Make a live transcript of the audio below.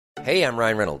Hey, I'm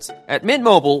Ryan Reynolds. At Mint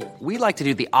Mobile, we like to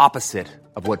do the opposite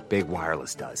of what Big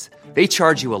Wireless does. They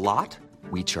charge you a lot,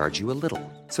 we charge you a little.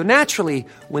 So naturally,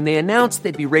 when they announced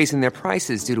they'd be raising their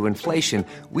prices due to inflation,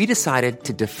 we decided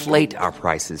to deflate our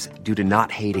prices due to not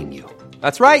hating you.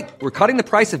 That's right. We're cutting the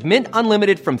price of Mint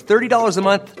Unlimited from $30 a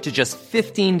month to just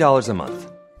 $15 a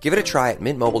month. Give it a try at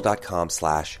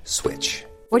mintmobile.com/switch.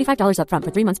 $45 up front for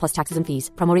 3 months plus taxes and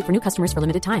fees. Promo rate for new customers for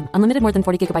limited time. Unlimited more than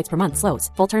 40 gigabytes per month. Slows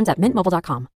full terms at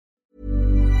mintmobile.com.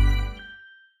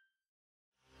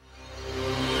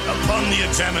 Upon the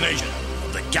examination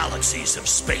of the galaxies of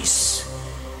space,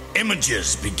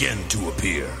 images begin to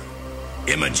appear.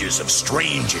 Images of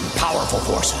strange and powerful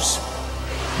forces.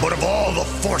 But of all the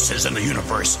forces in the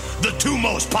universe, the two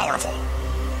most powerful,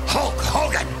 Hulk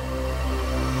Hogan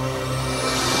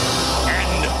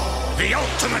and the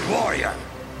Ultimate Warrior,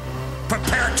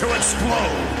 prepare to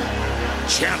explode.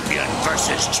 Champion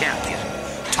versus champion.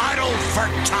 Title for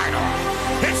title.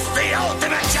 It's the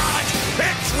ultimate challenge.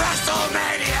 It's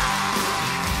Wrestlemania!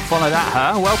 Follow that,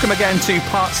 huh? Welcome again to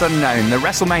Parts Unknown, the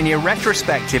Wrestlemania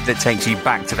retrospective that takes you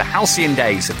back to the halcyon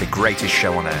days of the greatest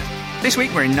show on earth. This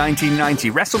week we're in 1990,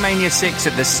 WrestleMania 6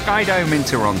 at the Skydome in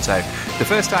Toronto. The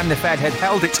first time the Fed had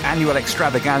held its annual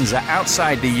extravaganza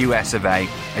outside the US of A.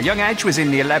 A young Edge was in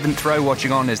the 11th row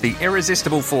watching on as the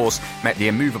irresistible force met the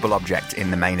immovable object in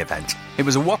the main event. It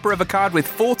was a whopper of a card with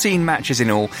 14 matches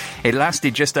in all. It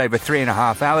lasted just over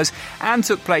 3.5 hours and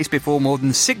took place before more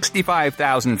than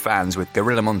 65,000 fans with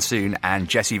Gorilla Monsoon and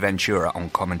Jesse Ventura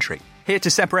on commentary. Here to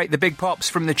separate the big pops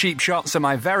from the cheap shots are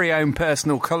my very own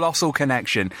personal colossal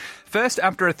connection. First,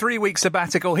 after a 3-week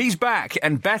sabbatical, he's back,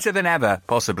 and better than ever,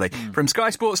 possibly. From Sky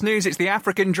Sports News, it's the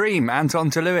African Dream,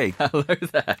 Anton Tolui. Hello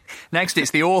there. Next,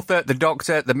 it's the author, the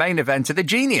doctor, the main eventer, the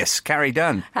genius, Carrie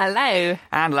Dunn. Hello.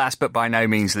 And last but by no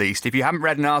means least, if you haven't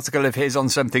read an article of his on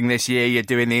something this year, you're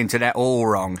doing the internet all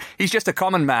wrong. He's just a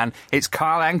common man. It's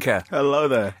Carl Anker. Hello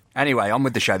there. Anyway, on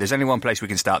with the show. There's only one place we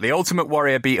can start. The Ultimate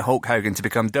Warrior beat Hulk Hogan to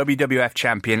become WWF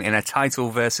champion in a title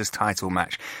versus title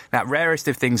match. That rarest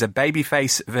of things, a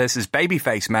babyface versus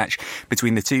babyface match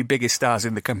between the two biggest stars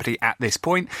in the company at this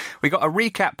point. We got a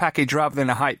recap package rather than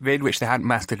a hype vid, which they hadn't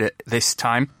mastered at this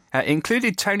time.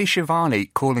 Included Tony Schiavone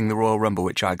calling the Royal Rumble,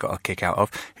 which I got a kick out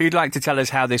of. Who'd like to tell us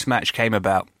how this match came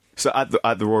about? So at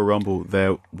the Royal Rumble,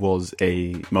 there was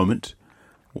a moment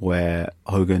where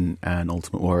Hogan and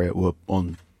Ultimate Warrior were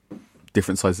on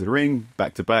different sides of the ring,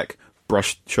 back to back,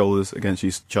 brushed shoulders against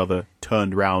each other,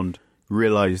 turned round,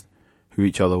 realised who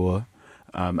each other were.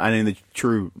 And in the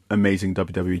true amazing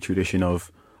WWE tradition of,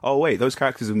 oh wait, those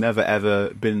characters have never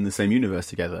ever been in the same universe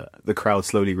together, the crowd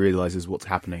slowly realises what's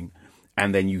happening.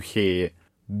 And then you hear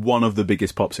one of the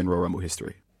biggest pops in Royal Rumble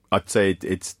history. I'd say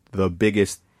it's the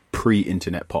biggest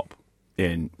pre-internet pop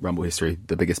in Rumble history.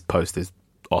 The biggest post is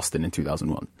Austin in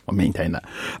 2001. I maintain that.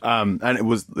 And it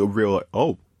was the real, like,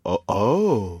 oh,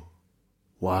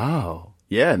 wow.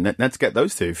 Yeah, let's get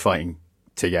those two fighting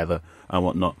together and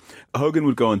whatnot. Hogan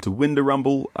would go on to win the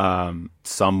Rumble,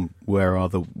 somewhere or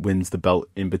other wins the belt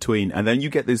in between. And then you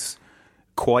get this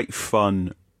quite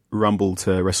fun Rumble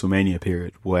to WrestleMania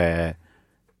period where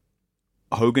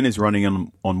Hogan is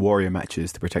running on Warrior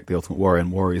matches to protect the Ultimate Warrior,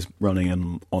 and Warrior is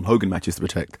running on Hogan matches to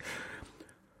protect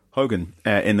Hogan,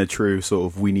 in the true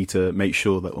sort of, we need to make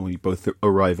sure that when we both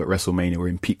arrive at WrestleMania, we're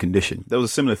in peak condition. There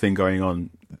was a similar thing going on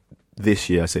this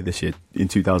year, in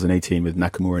 2018 with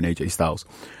Nakamura and AJ Styles.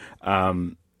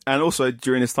 And also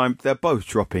during this time, they're both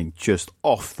dropping just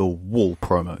off the wall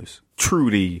promos.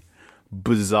 Truly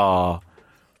bizarre.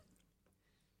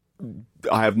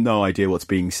 I have no idea what's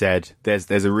being said. There's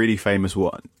a really infamous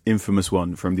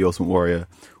one from The Ultimate Warrior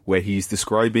where he's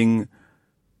describing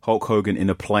Hulk Hogan in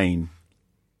a plane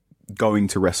going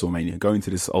to WrestleMania, going to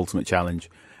this Ultimate Challenge,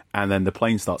 and then the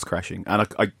plane starts crashing. And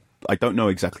I don't know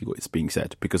exactly what is being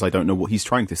said because I don't know what he's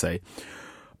trying to say.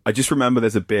 I just remember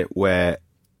there's a bit where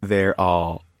there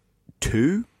are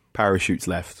 2 parachutes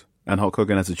left, and Hulk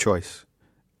Hogan has a choice.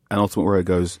 And Ultimate Warrior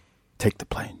goes, take the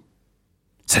plane,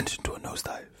 send it into a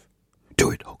nosedive.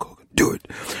 Do it, Hulk Hogan, do it.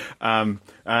 And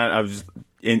I was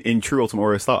in true Ultimate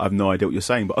Warrior style. I have no idea what you're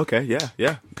saying, but okay,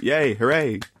 yeah, yay,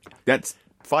 hooray, let's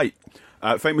fight.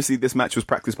 Famously, this match was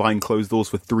practiced behind closed doors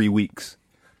for 3 weeks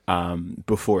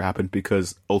before it happened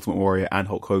because Ultimate Warrior and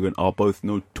Hulk Hogan are both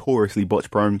notoriously botch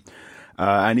prone.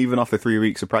 And even after 3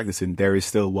 weeks of practicing, there is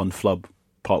still one flub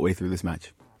partway through this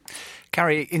match.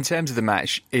 Carrie, in terms of the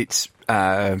match, it's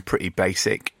pretty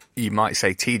basic. You might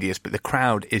say tedious, but the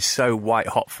crowd is so white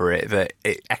hot for it that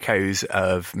it echoes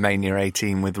of Mania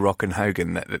 18 with Rock and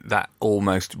Hogan that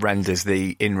almost renders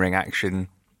the in-ring action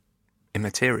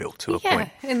immaterial to a point.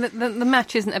 Yeah, and the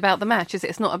match isn't about the match, is it?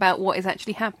 It's not about what is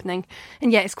actually happening.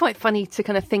 And yeah, it's quite funny to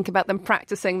kind of think about them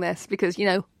practicing this because,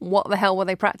 what the hell were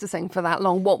they practicing for that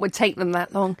long? What would take them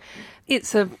that long?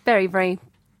 It's a very, very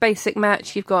basic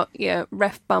match. You've got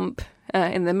ref bump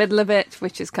in the middle of it,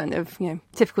 which is kind of,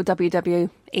 typical WWE,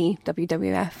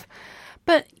 WWF.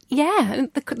 But yeah,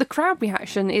 the crowd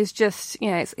reaction is just,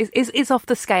 it's off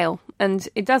the scale, and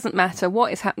it doesn't matter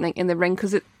what is happening in the ring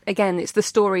because, it's the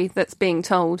story that's being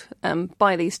told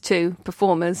by these two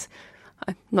performers.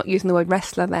 I'm not using the word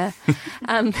wrestler there.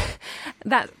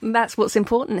 That's what's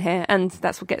important here, and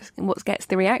that's what gets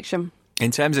the reaction.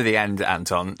 In terms of the end,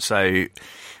 Anton, so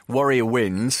Warrior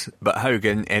wins, but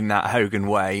Hogan, in that Hogan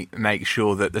way, makes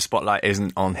sure that the spotlight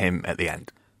isn't on him at the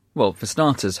end. Well, for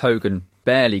starters, Hogan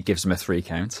barely gives him a 3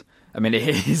 count. I mean,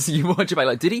 it is, you watch it back,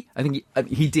 like, did he? I think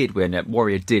he did win.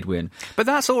 Warrior did win. But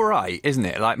that's all right, isn't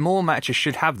it? Like, more matches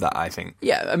should have that, I think.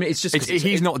 Yeah, I mean, it's just...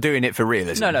 he's not doing it for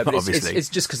realism, no, but obviously. It's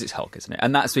just because it's Hulk, isn't it?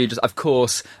 And that's where you just... Of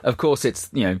course, it's,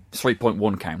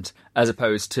 3.1 count, as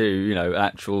opposed to,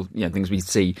 actual, things we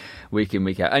see week in,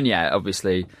 week out. And yeah,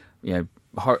 obviously,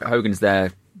 Hogan's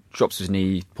there, drops his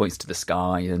knee, points to the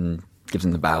sky, and gives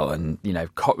him the bow, and,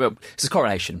 it's a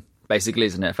coronation, basically,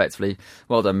 isn't it, effectively?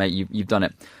 Well done, mate, you've done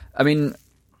it. I mean,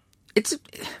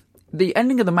 the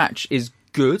ending of the match is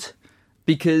good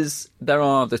because there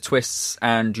are the twists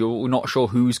and you're not sure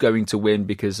who's going to win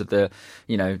because of the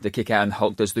kick out and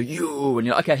Hulk does the you and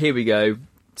you're like, okay, here we go.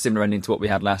 Similar ending to what we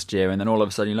had last year. And then all of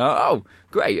a sudden you're like, oh,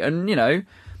 great. And, it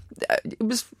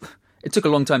took a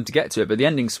long time to get to it, but the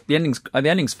ending's fun.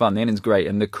 The ending's great.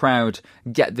 And the crowd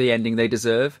get the ending they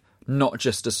deserve, not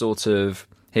just a sort of...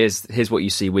 Here's what you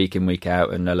see week in, week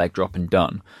out, and a leg drop and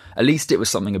done. At least it was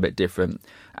something a bit different.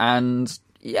 And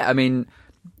yeah, I mean,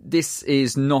 this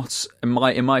is not, in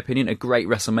my opinion, a great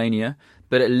WrestleMania,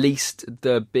 but at least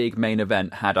the big main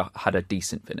event had a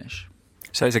decent finish.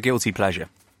 So it's a guilty pleasure?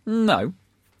 No,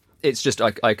 it's just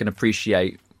I can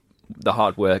appreciate the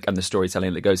hard work and the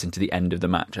storytelling that goes into the end of the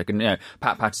match. I can,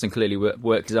 Pat Patterson clearly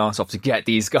worked his ass off to get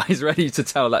these guys ready to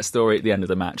tell that story at the end of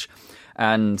the match,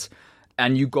 and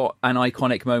you got an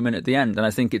iconic moment at the end. And I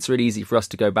think it's really easy for us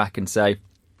to go back and say,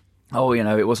 oh,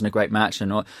 it wasn't a great match.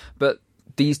 But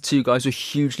these two guys were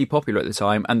hugely popular at the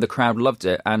time and the crowd loved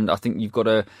it. And I think you've got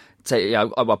to take,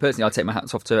 personally, I'll take my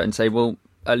hats off to it and say, well,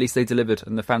 at least they delivered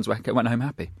and the fans went home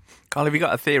happy. Carl, have you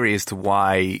got a theory as to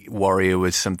why Warrior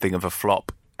was something of a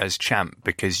flop as champ?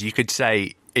 Because you could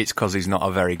say it's because he's not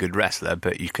a very good wrestler,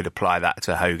 but you could apply that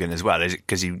to Hogan as well. Is it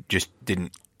because he just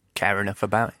didn't care enough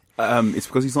about it? It's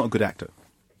because he's not a good actor,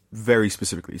 very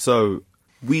specifically. So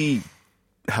we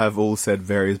have all said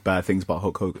various bad things about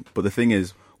Hulk Hogan, but the thing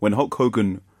is, when Hulk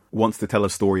Hogan wants to tell a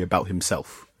story about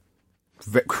himself,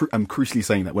 I'm crucially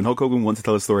saying that when Hulk Hogan wants to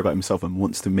tell a story about himself and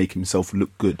wants to make himself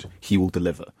look good, he will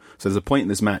deliver. So there's a point in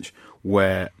this match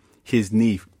where his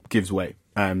knee gives way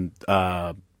and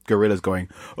Gorilla's going,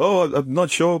 oh, I'm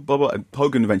not sure, blah, blah. And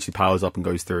Hogan eventually powers up and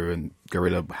goes through and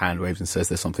Gorilla hand waves and says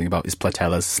there's something about his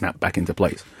patellas snap back into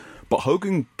place. But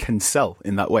Hogan can sell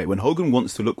in that way. When Hogan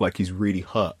wants to look like he's really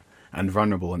hurt and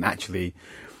vulnerable, and actually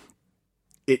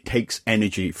it takes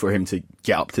energy for him to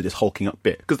get up to this hulking up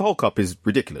bit. Because the Hulk up is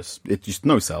ridiculous. It's just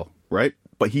no sell, right?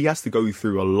 But he has to go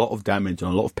through a lot of damage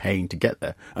and a lot of pain to get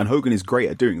there. And Hogan is great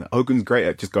at doing that. Hogan's great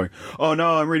at just going, oh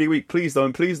no, I'm really weak. Please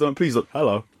don't.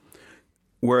 Hello.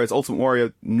 Whereas Ultimate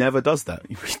Warrior never does that.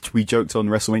 We joked on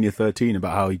WrestleMania 13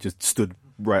 about how he just stood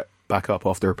right back up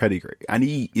after a pedigree. And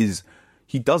he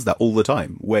does that all the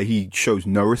time, where he shows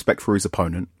no respect for his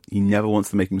opponent. He never wants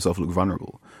to make himself look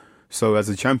vulnerable. So as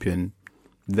a champion,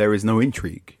 there is no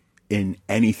intrigue in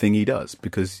anything he does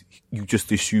because you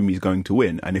just assume he's going to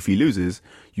win. And if he loses,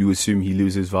 you assume he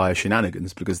loses via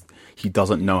shenanigans because he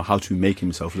doesn't know how to make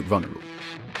himself look vulnerable.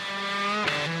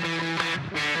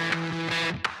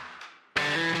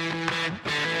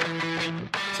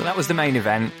 So that was the main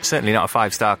event. Certainly not a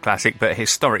 5-star classic, but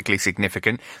historically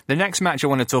significant. The next match I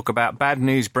want to talk about, Bad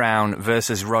News Brown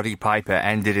versus Roddy Piper,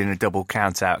 ended in a double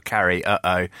count-out carry.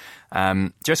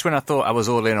 Just when I thought I was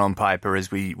all in on Piper,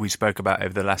 as we spoke about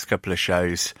over the last couple of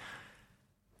shows,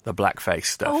 the blackface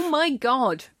stuff. Oh my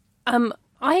God.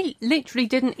 I literally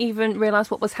didn't even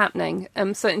realise what was happening.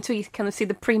 So until you kind of see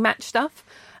the pre-match stuff.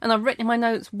 And I've written in my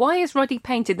notes, why is Roddy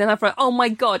painted? Then I've written, oh my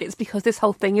God, it's because this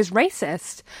whole thing is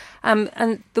racist.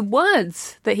 And the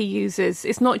words that he uses,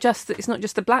 it's not just the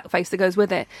blackface that goes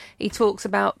with it. He talks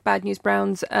about Bad News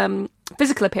Brown's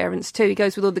physical appearance too. He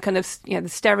goes with all the kind of, the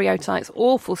stereotypes,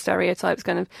 awful stereotypes,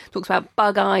 kind of talks about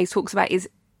bug eyes, talks about his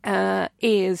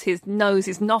ears, his nose,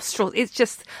 his nostrils. It's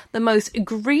just the most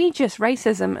egregious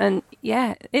racism, and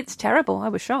yeah, it's terrible. I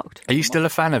was shocked. Are you still a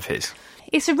fan of his?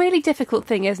 It's a really difficult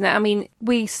thing, isn't it? I mean,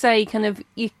 we say kind of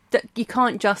you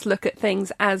can't just look at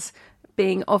things as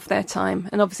being of their time,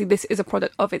 and obviously this is a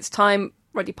product of its time.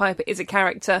 Roddy Piper is a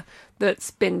character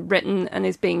that's been written and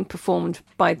is being performed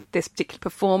by this particular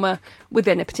performer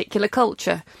within a particular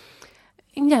culture.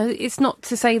 You know, it's not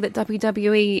to say that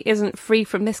WWE isn't free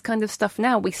from this kind of stuff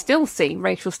now. We still see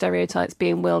racial stereotypes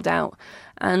being wheeled out,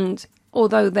 and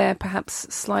although they're perhaps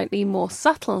slightly more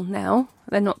subtle now,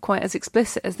 they're not quite as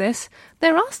explicit as this,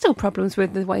 there are still problems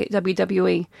with the way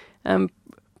WWE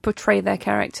portray their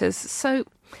characters. So,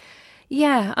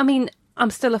 yeah, I mean, I'm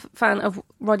still a fan of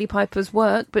Roddy Piper's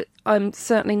work, but I'm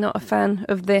certainly not a fan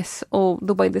of this or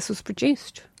the way this was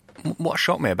produced. What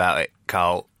shocked me about it,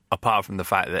 Carl, apart from the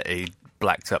fact that he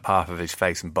blacked up half of his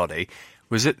face and body,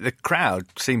 was that the crowd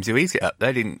seemed to eat it up.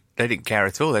 They didn't care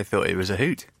at all. They thought it was a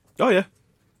hoot. Oh yeah,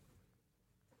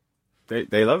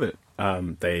 they love it.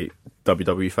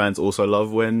 WWE fans also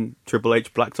love when Triple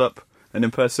H blacked up and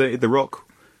impersonated The Rock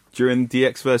during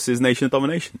DX versus Nation of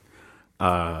Domination.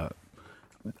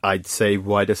 I'd say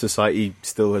wider society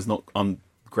still has not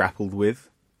grappled with,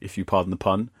 if you pardon the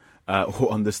pun,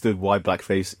 or understood why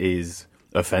blackface is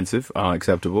offensive,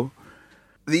 unacceptable.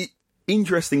 The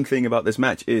interesting thing about this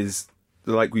match is,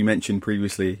 like we mentioned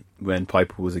previously when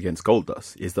Piper was against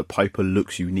Goldust, is that Piper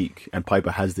looks unique and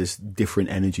Piper has this different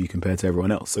energy compared to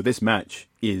everyone else. So this match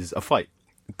is a fight.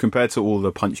 Compared to all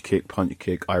the punch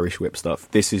kick, Irish whip stuff,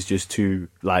 this is just two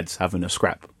lads having a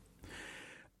scrap,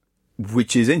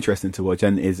 which is interesting to watch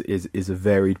and is a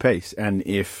varied pace. And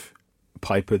if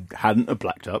Piper hadn't have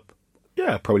blacked up,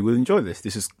 yeah, I probably would enjoy this.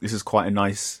 This is quite a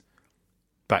nice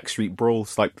backstreet brawl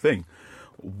type thing.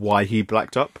 Why he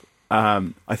blacked up?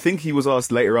 I think he was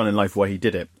asked later on in life why he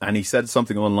did it, and he said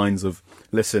something along the lines of,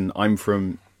 "Listen, I'm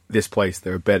from this place.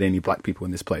 There are barely any black people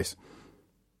in this place,"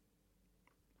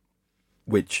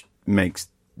 which makes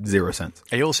zero sense.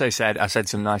 He also said, "I said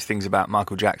some nice things about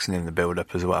Michael Jackson in the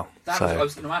build-up as well." I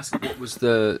was going to ask,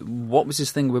 what was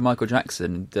his thing with Michael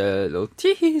Jackson? The little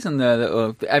tees and the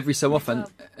little, every so often,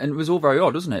 and it was all very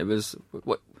odd, wasn't it? It was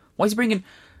why is he bringing?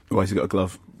 Why has he got a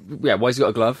glove? Yeah, why has he got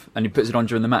a glove? And he puts it on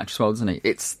during the match as well, doesn't he?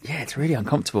 It's really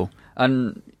uncomfortable.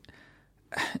 And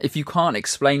if you can't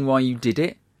explain why you did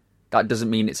it, that doesn't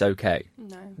mean it's okay.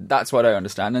 No. That's what I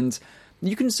understand. And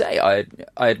you can say I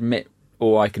admit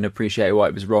or I can appreciate why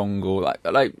it was wrong, or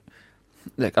like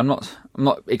look, I'm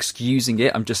not excusing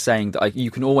it. I'm just saying that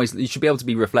you should be able to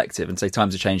be reflective and say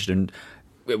times have changed and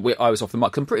I was off the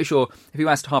mark. I'm pretty sure if you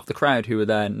asked half the crowd who are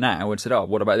there now and said, "Oh,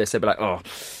 what about this?" they'd be like, "Oh,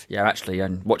 yeah, actually,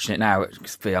 and watching it now,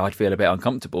 I'd feel a bit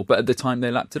uncomfortable." But at the time they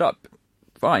lapped it up,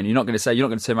 fine. You're not going to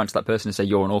turn around to that person and say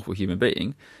you're an awful human being.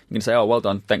 You're going to say, "Oh, well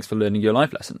done, thanks for learning your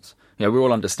life lessons." You know, we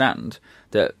all understand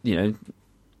that the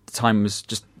time was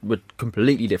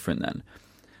completely different then.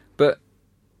 But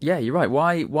yeah, you're right.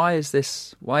 Why has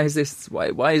this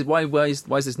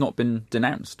not been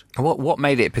denounced? What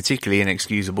made it particularly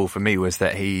inexcusable for me was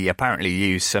that he apparently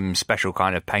used some special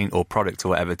kind of paint or product or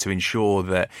whatever to ensure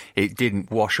that it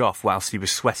didn't wash off whilst he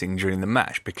was sweating during the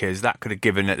match, because that could have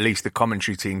given at least the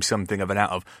commentary team something of an out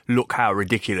of, look how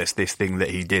ridiculous this thing that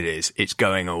he did is. It's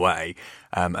going away.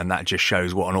 And that just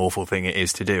shows what an awful thing it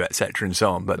is to do, etc. and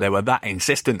so on. But they were that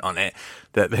insistent on it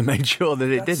that they made sure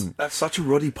that it didn't. That's such a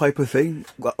Roddy Piper thing.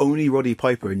 Well, only Roddy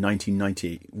Piper in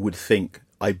 1990 would think,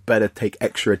 I better take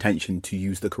extra attention to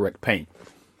use the correct paint.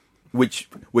 Which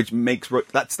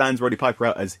that stands Roddy Piper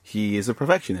out as he is a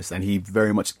perfectionist and he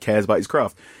very much cares about his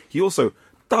craft. He also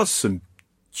does some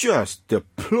just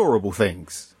deplorable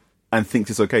things and thinks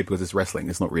it's okay because it's wrestling.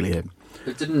 It's not really him.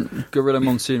 But didn't Gorilla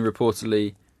Monsoon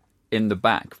reportedly in the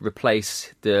back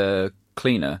replace the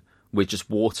cleaner with just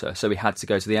water, so he had to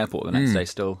go to the airport the next day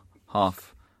still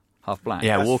half black?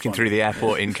 Yeah, walking through the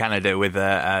airport in Canada with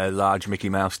a large Mickey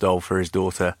Mouse doll for his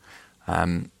daughter,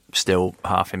 still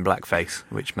half in blackface,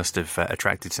 which must have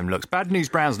attracted some looks. Bad News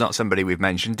Brown's not somebody we've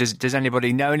mentioned. Does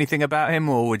anybody know anything about him,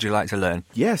 or would you like to learn?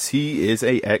 Yes, he is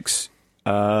he's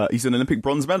an Olympic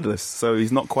bronze medalist, so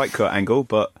he's not quite Kurt Angle,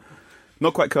 but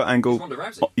not quite Kurt Angle.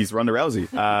 He's Ronda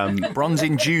Rousey. Bronze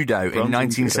in judo in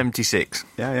 1976.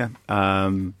 Yeah.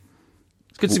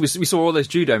 It's good to see we saw all those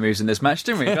judo moves in this match,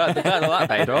 didn't we? Glad that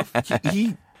paid off.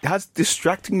 He has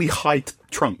distractingly high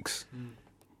trunks.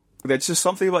 There's just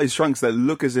something about his trunks that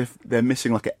look as if they're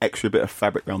missing like an extra bit of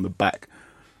fabric around the back,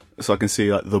 so I can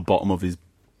see like the bottom of his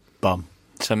bum.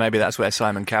 So maybe that's where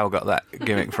Simon Cowell got that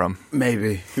gimmick from.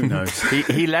 Maybe. Who knows?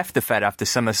 He left the Fed after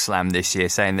SummerSlam this year,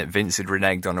 saying that Vince had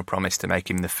reneged on a promise to make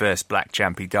him the first black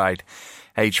champ. He died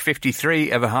age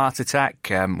 53 of a heart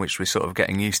attack, which we're sort of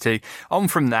getting used to. On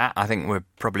from that, I think we're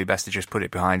probably best to just put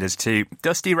it behind us, to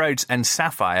Dusty Rhodes and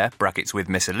Sapphire, brackets with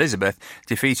Miss Elizabeth,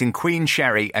 defeating Queen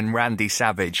Sherry and Randy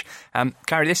Savage.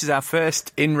 Carrie, this is our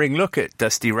first in-ring look at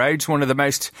Dusty Rhodes, one of the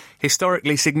most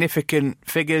historically significant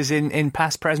figures in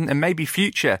past, present and maybe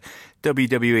future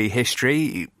WWE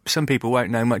history. Some people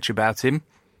won't know much about him.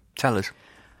 Tell us.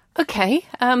 Okay,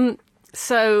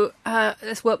 so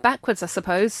let's work backwards, I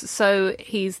suppose. So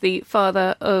he's the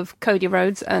father of Cody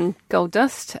Rhodes and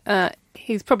Goldust.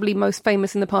 He's probably most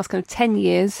famous in the past kind of 10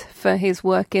 years for his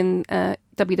work in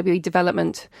WWE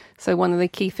development. So one of the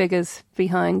key figures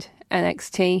behind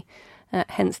NXT,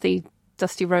 hence the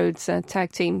Dusty Rhodes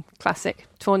Tag Team Classic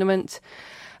tournament.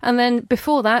 And then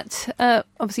before that,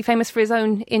 obviously famous for his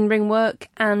own in-ring work,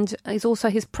 and he's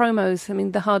also his promos. I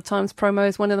mean, the Hard Times promo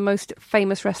is one of the most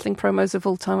famous wrestling promos of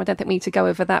all time. I don't think we need to go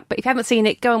over that. But if you haven't seen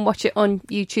it, go and watch it on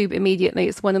YouTube immediately.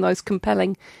 It's one of those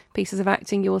compelling pieces of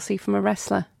acting you will see from a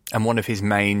wrestler. And one of his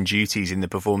main duties in the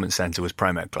Performance Centre was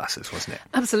promo classes, wasn't it?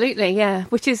 Absolutely, yeah.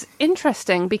 Which is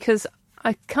interesting because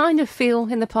I kind of feel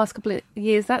in the past couple of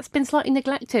years that's been slightly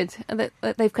neglected, that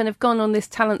they've kind of gone on this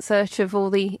talent search of all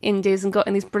the indies and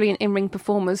gotten these brilliant in-ring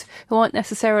performers who aren't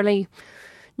necessarily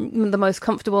the most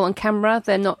comfortable on camera.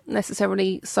 They're not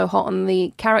necessarily so hot on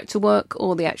the character work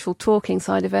or the actual talking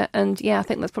side of it. And yeah, I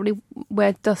think that's probably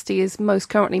where Dusty is most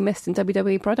currently missed in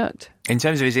WWE product. In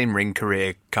terms of his in-ring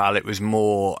career, Carl, it was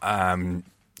more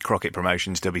Crockett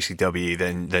Promotions, WCW,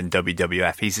 than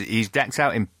WWF. He's decked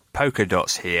out in polka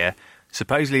dots here.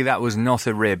 Supposedly that was not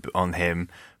a rib on him,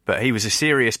 but he was a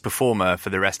serious performer for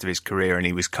the rest of his career, and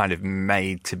he was kind of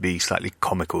made to be slightly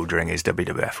comical during his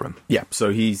WWF run. Yeah,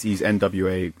 so he's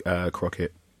NWA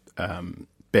Crockett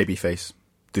babyface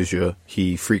du jour.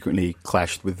 He frequently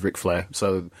clashed with Ric Flair.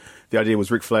 So the idea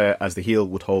was Ric Flair, as the heel,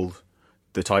 would hold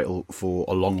the title for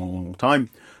a long, long, long time.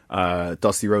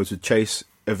 Dusty Rhodes would chase,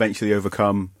 eventually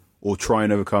overcome, or try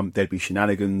and overcome. There'd be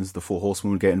shenanigans, the Four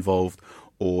Horsemen would get involved,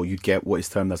 or you'd get what is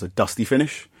termed as a dusty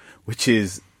finish, which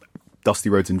is Dusty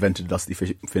Rhodes invented a dusty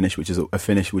finish, which is a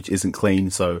finish which isn't clean.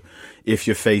 So if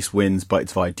your face wins, but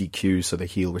it's via DQ, so the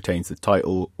heel retains the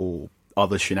title, or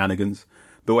other shenanigans.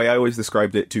 The way I always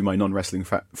described it to my non-wrestling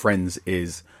friends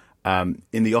is in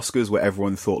the Oscars, where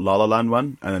everyone thought La La Land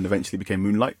won and then eventually became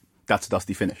Moonlight. That's a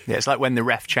dusty finish. Yeah, it's like when the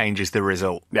ref changes the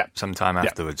result sometime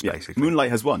afterwards, basically. Moonlight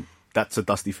has won. That's a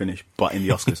dusty finish, but in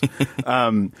the Oscars.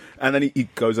 And then he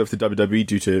goes over to WWE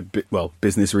due to,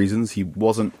 business reasons. He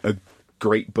wasn't a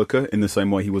great booker in the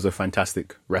same way he was a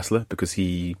fantastic wrestler, because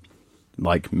he,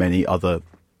 like many other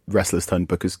wrestlers turned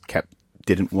bookers,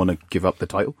 didn't want to give up the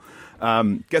title.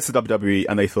 Gets to WWE,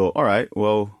 and they thought, all right,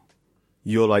 well,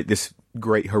 you're like this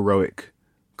great, heroic,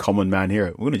 common man hero.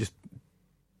 We're going to just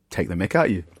take the mick out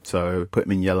of you. So put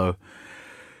him in yellow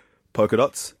polka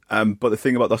dots. But the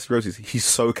thing about Dusty Rhodes is he's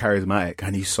so charismatic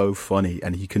and he's so funny,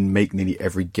 and he can make nearly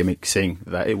every gimmick sing,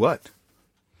 that it worked.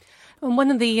 And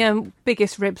one of the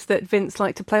biggest ribs that Vince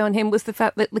liked to play on him was the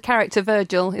fact that the character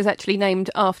Virgil is actually named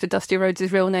after Dusty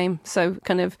Rhodes' real name. So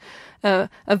kind of a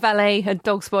valet, a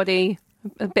dog's body,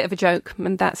 a bit of a joke,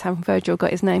 and that's how Virgil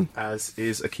got his name. As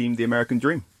is Akeem the American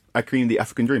Dream. Akeem the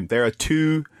African Dream. There are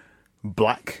two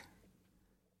black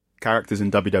characters in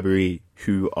WWE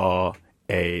who are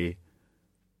a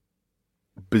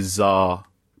bizarre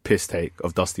piss take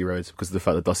of Dusty Rhodes, because of the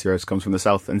fact that Dusty Rhodes comes from the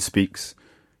South and speaks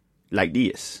like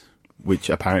this, which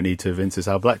apparently to Vince is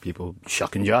how black people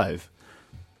shuck and jive.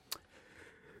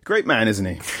 Great man, isn't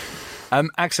he?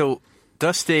 Axel,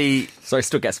 Dusty... Sorry,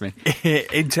 still gets me.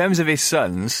 In terms of his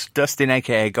sons, Dustin,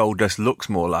 a.k.a. Goldust, looks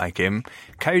more like him.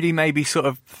 Cody maybe sort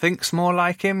of thinks more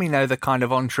like him, the kind of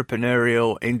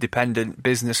entrepreneurial, independent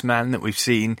businessman that we've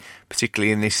seen,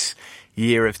 particularly in this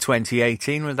year of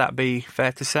 2018. Would that be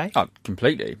fair to say? Oh,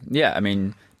 completely. Yeah, I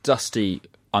mean, Dusty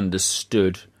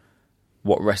understood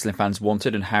what wrestling fans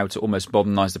wanted and how to almost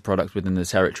modernise the product within the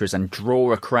territories and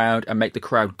draw a crowd and make the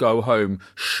crowd go home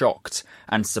shocked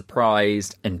and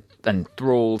surprised and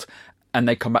enthralled, and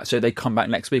they come back. So they come back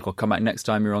next week or come back next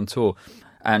time you're on tour.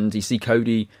 And you see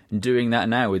Cody doing that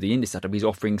now with the indie setup. He's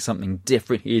offering something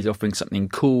different. He's offering something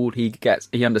cool. He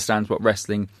understands what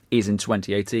wrestling is in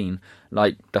 2018,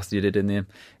 like Dusty did in the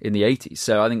 80s.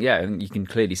 So I think you can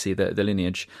clearly see the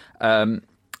lineage. And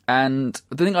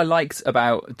the thing I liked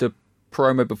about the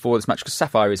promo before this match, because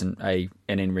Sapphire isn't an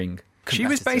in-ring competitor. She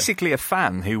was basically a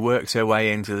fan who worked her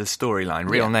way into the storyline.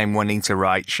 Real name Juanita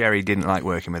Wright. Sherry didn't like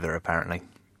working with her, apparently.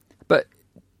 But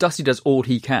Dusty does all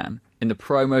he can in the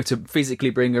promo to physically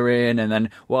bring her in, and then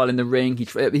while in the ring,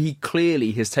 he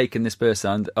clearly has taken this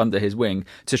person under his wing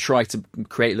to try to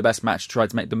create the best match, to try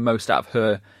to make the most out of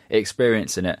her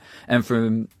experience in it. And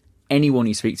from anyone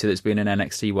you speak to that's been in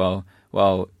NXT while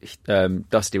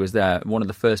Dusty was there, one of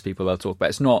the first people they'll talk about,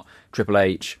 it's not Triple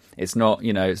H, it's not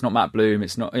Matt Bloom,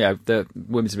 it's not the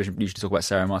women's division usually talk about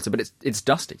Sarah Martin, but it's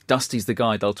Dusty. Dusty's the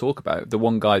guy they'll talk about, the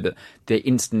one guy that they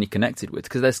instantly connected with,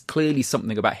 because there's clearly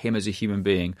something about him as a human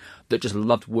being that just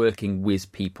loved working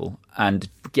with people and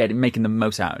making the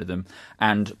most out of them,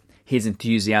 and his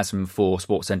enthusiasm for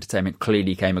sports entertainment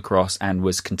clearly came across and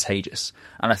was contagious.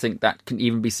 And I think that can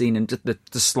even be seen in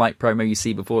the slight promo you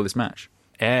see before this match.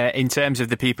 In terms of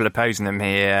the people opposing them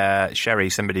here, Sherry,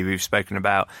 somebody we've spoken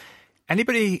about,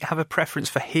 anybody have a preference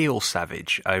for heel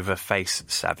Savage over face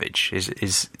Savage?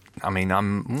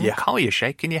 Carl, you're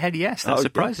shaking your head yes. That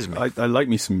surprises me. I like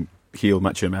me some heel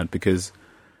Macho Man, because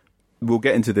we'll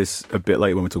get into this a bit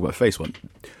later when we talk about face one.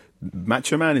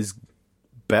 Macho Man is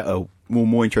better,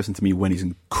 more interesting to me when he's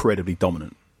incredibly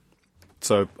dominant.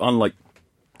 So unlike,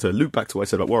 to loop back to what I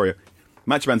said about Warrior,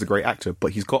 Macho Man's a great actor,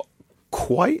 but he's got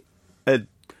quite a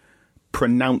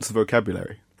pronounced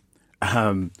vocabulary.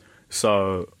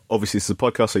 So obviously this is a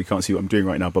podcast, so you can't see what I'm doing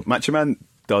right now, but Macho Man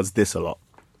does this a lot,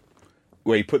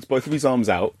 where he puts both of his arms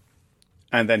out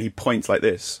and then he points like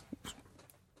this,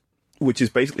 which is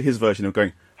basically his version of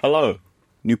going, hello,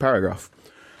 new paragraph.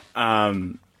 I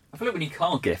feel like we need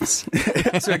car gifts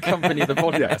to accompany the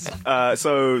podcast.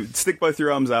 So stick both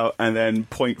your arms out and then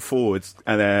point forwards,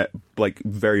 and then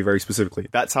very, very specifically.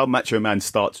 That's how Macho Man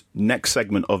starts next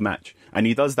segment of match. And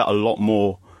he does that a lot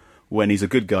more when he's a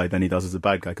good guy than he does as a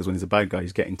bad guy, because when he's a bad guy,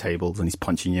 he's getting tables and he's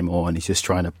punching you more and he's just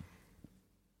trying to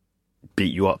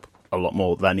beat you up a lot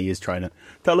more than he is trying to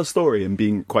tell a story and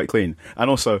being quite clean. And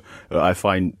also, I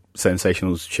find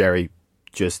Sensational's Sherry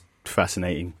just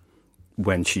fascinating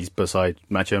when she's beside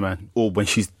Macho Man, or when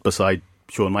she's beside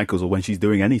Shawn Michaels, or when she's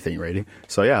doing anything, really.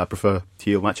 So yeah, I prefer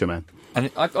heel Macho Man. And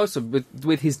I've also,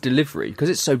 with his delivery, because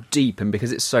it's so deep and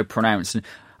because it's so pronounced, and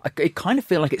I kind of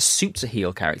feel like it suits a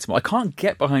heel character more. I can't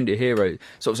get behind a hero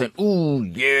sort of saying, ooh,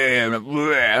 yeah,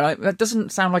 that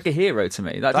doesn't sound like a hero to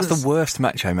me. That's the worst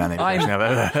Macho Man impression I've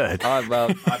ever heard.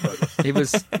 He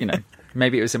was,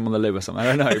 maybe it was him on the loo or something,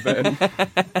 I don't know, but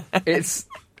it's...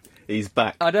 He's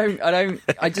back. I don't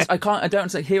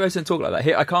say heroes don't talk like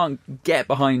that. I can't get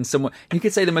behind someone. He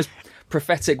could say the most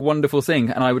prophetic, wonderful thing,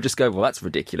 and I would just go, well, that's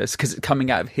ridiculous, because it's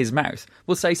coming out of his mouth.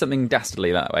 We'll say something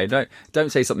dastardly that way.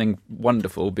 Don't say something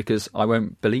wonderful, because I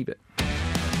won't believe it.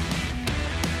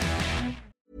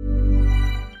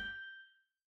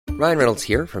 Ryan Reynolds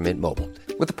here from Mint Mobile.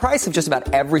 With the price of just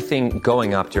about everything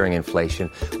going up during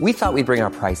inflation, we thought we'd bring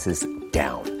our prices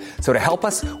down. So to help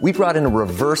us, we brought in a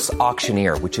reverse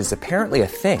auctioneer, which is apparently a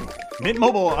thing. Mint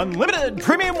Mobile Unlimited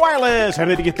Premium Wireless. How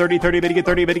to get 30, 30, bit to get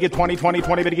 30, bit to get 20, 20,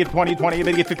 20, bit to get 20, 20,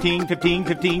 bit to get 15, 15,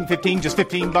 15, 15, just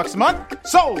 $15 a month?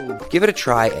 Sold! Give it a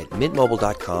try at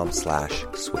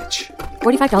mintmobile.com/switch.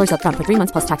 $45 up front for 3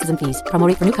 months plus taxes and fees. Promo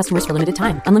rate for new customers for limited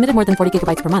time. Unlimited more than 40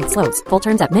 gigabytes per month. Slows full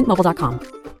terms at mintmobile.com.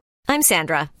 I'm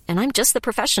Sandra, and I'm just the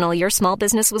professional your small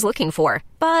business was looking for.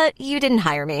 But you didn't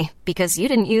hire me because you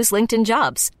didn't use LinkedIn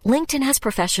Jobs. LinkedIn has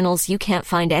professionals you can't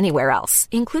find anywhere else,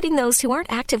 including those who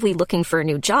aren't actively looking for a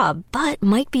new job, but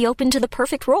might be open to the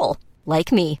perfect role,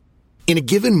 like me. In a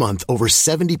given month, over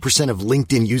 70% of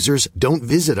LinkedIn users don't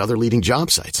visit other leading job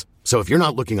sites. So if you're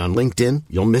not looking on LinkedIn,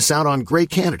 you'll miss out on great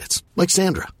candidates, like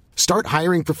Sandra. Start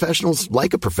hiring professionals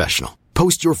like a professional.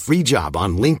 Post your free job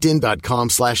on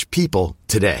linkedin.com/people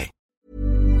today.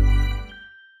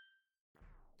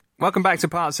 Welcome back to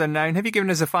Parts Unknown. Have you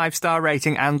given us a 5-star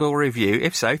rating and or review?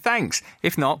 If so, thanks.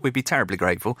 If not, we'd be terribly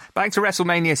grateful. Back to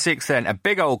WrestleMania 6 then. A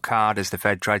big old card as the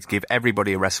Fed tried to give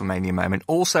everybody a WrestleMania moment.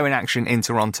 Also in action in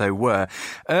Toronto were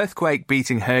Earthquake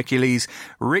beating Hercules,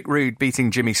 Rick Rude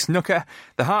beating Jimmy Snuka,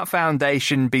 the Hart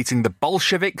Foundation beating the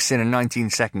Bolsheviks in a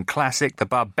 19-second classic, the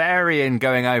Barbarian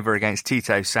going over against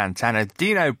Tito Santana,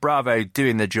 Dino Bravo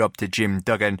doing the job to Jim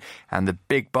Duggan, and the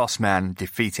Big Boss Man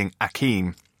defeating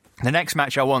Akeem. The next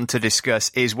match I want to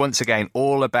discuss is once again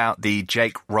all about the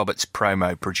Jake Roberts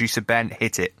promo. Producer Ben,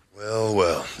 hit it.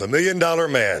 Well, the $1 Million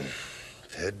Man,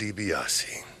 Ted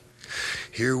DiBiase.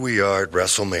 Here we are at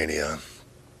WrestleMania,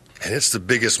 and it's the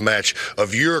biggest match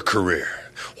of your career.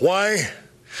 Why?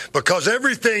 Because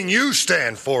everything you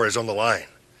stand for is on the line,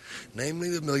 namely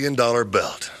the $1 Million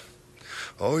Belt.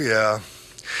 Oh, yeah.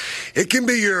 It can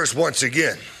be yours once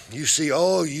again. You see,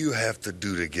 all you have to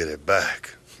do to get it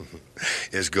back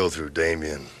is go through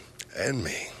Damien and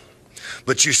me.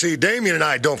 But you see, Damien and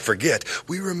I don't forget.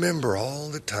 We remember all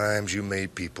the times you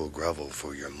made people grovel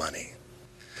for your money.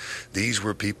 These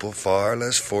were people far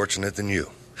less fortunate than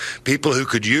you. People who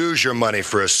could use your money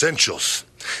for essentials.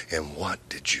 And what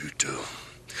did you do?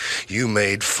 You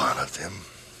made fun of them.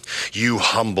 You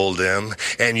humbled them,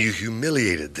 and you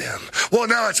humiliated them. Well,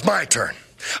 now it's my turn.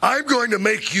 I'm going to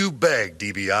make you beg,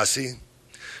 DiBiase.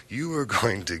 You are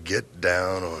going to get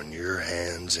down on your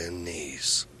hands and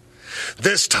knees.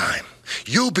 This time,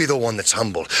 you'll be the one that's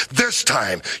humbled. This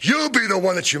time, you'll be the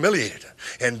one that's humiliated.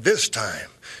 And this time,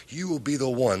 you will be the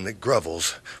one that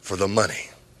grovels for the money.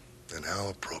 And how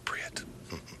appropriate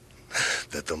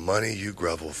that the money you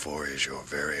grovel for is your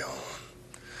very own.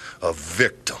 A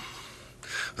victim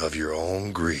of your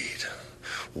own greed,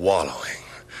 wallowing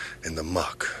in the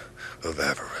muck of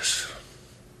avarice.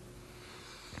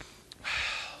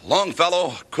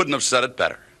 Longfellow couldn't have said it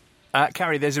better.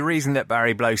 Carrie, there's a reason that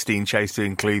Barry Blaustein chose to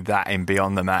include that in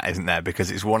Beyond the Mat, isn't there?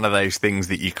 Because it's one of those things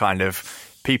that you kind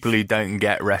of, people who don't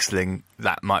get wrestling,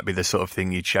 that might be the sort of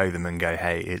thing you'd show them and go,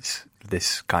 hey, it's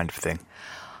this kind of thing.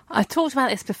 I talked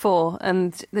about this before,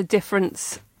 and the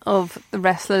difference of the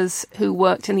wrestlers who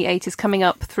worked in the 80s coming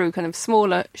up through kind of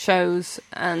smaller shows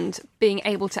and being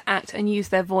able to act and use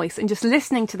their voice, and just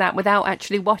listening to that without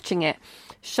actually watching it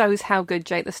shows how good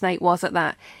Jake the Snake was at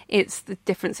that. It's the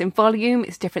difference in volume,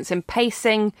 it's difference in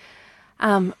pacing.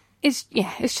 It's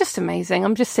just amazing.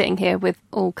 I'm just sitting here with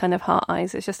all kind of heart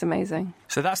eyes. It's just amazing.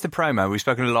 So that's the promo. We've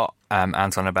spoken a lot,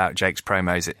 Anton, about Jake's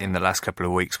promos in the last couple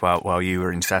of weeks while you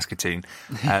were in Saskatoon.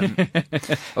 I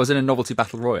was in a novelty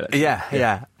battle royal. Actually.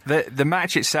 Yeah. The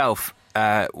match itself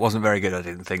wasn't very good, I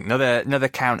didn't think. Another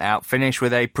count out finish. Were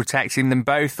they protecting them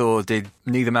both, or did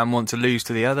neither man want to lose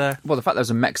to the other? Well, the fact there was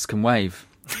a Mexican wave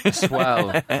as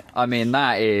well. I mean,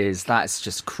 that's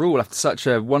just cruel after such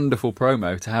a wonderful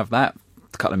promo to have that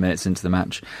a couple of minutes into the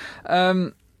match.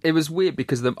 It was weird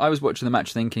because I was watching the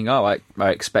match thinking, I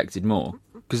expected more.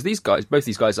 Because both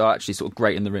these guys are actually sort of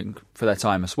great in the ring for their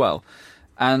time as well.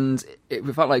 And it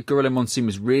felt like Gorilla Monsoon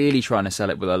was really trying to sell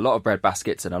it with a lot of bread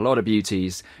baskets and a lot of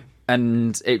beauties.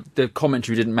 And the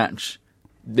commentary didn't match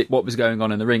what was going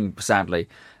on in the ring, sadly.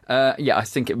 I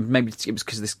think it was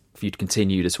because this feud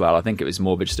continued as well. I think it was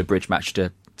more of just a bridge match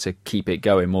to keep it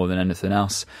going more than anything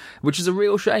else. Which is a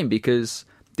real shame because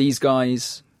these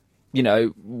guys,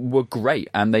 were great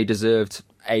and they deserved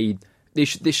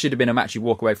this should have been a match you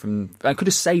walk away from and could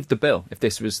have saved the bill if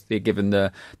this was given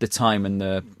the time and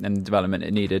the development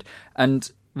it needed. And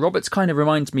Roberts kind of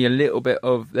reminds me there's a little bit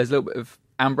of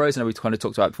Ambrose. I know we kind of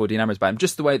talked about before, Dean Ambrose, about him,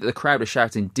 just the way that the crowd was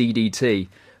shouting DDT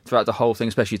throughout the whole thing,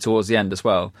 especially towards the end as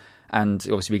well. And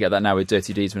obviously we get that now with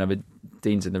Dirty Deeds whenever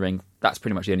Dean's in the ring. That's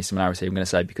pretty much the only similarity I'm going to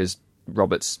say, because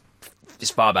Roberts is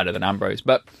far better than Ambrose.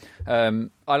 But I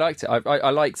liked it. I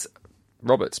liked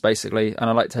Roberts, basically,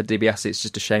 and I liked her DiBiase. It's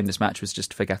just a shame this match was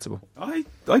just forgettable.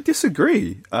 I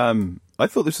disagree. I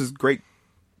thought this was a great,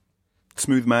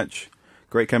 smooth match,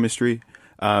 great chemistry.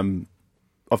 I've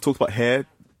talked about hair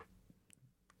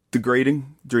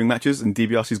degrading during matches, and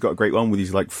DiBiase's got a great one with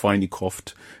his finely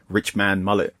coiffed rich man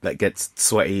mullet that gets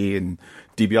sweaty, and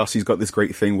DiBiase's got this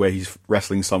great thing where he's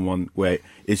wrestling someone where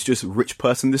it's just rich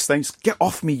person this thing. Just get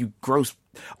off me, you gross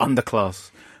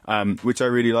underclass, which I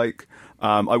really like.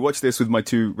 I watched this with my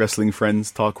two wrestling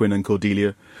friends, Tarquin and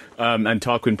Cordelia, and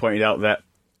Tarquin pointed out that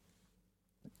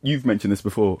you've mentioned this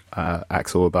before,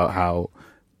 Axel, about how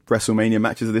WrestleMania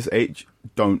matches of this age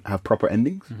don't have proper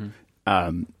endings.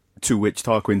 Mm-hmm. To which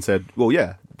Tarquin said, well,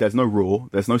 yeah, there's no Raw,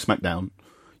 there's no SmackDown.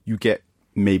 You get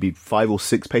maybe 5 or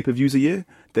 6 pay-per-views a year.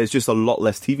 There's just a lot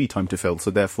less TV time to fill, so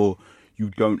therefore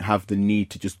you don't have the need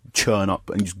to just churn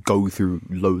up and just go through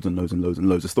loads and loads and loads and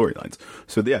loads of storylines.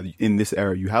 So yeah, in this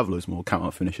era you have loads more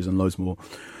count-out finishes and loads more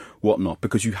whatnot,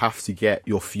 because you have to get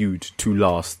your feud to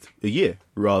last a year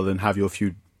rather than have your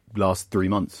feud last 3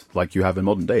 months like you have in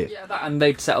modern day. Yeah, and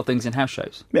they'd settle things in house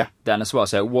shows. Yeah. Then as well.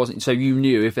 So it wasn't. So you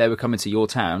knew if they were coming to your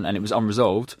town and it was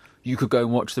unresolved, you could go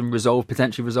and watch them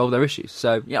potentially resolve their issues.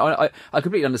 So yeah, I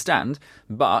completely understand,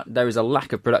 but there is a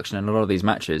lack of production in a lot of these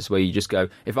matches where you just go,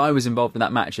 if I was involved in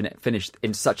that match and it finished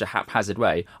in such a haphazard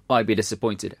way, I'd be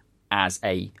disappointed as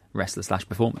a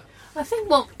wrestler/performer. I think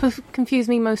what confused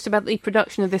me most about the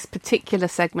production of this particular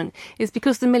segment is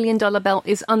because the $1 Million Belt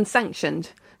is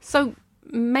unsanctioned. So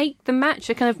make the match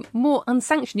a kind of more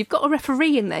unsanctioned. You've got a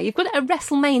referee in there. You've got it at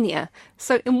WrestleMania.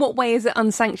 So in what way is it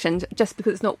unsanctioned? Just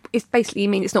because it's not, it's basically, you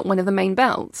mean it's not one of the main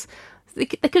belts. They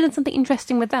could have done something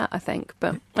interesting with that, I think,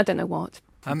 but I don't know what.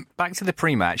 Back to the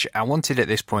pre-match, I wanted at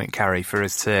this point, Carrie, for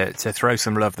us to throw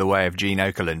some love the way of Gene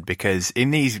Okerlund, because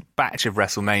in these batch of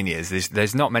WrestleManias,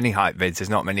 there's not many hype vids, there's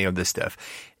not many other stuff.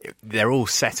 They're all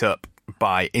set up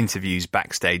by interviews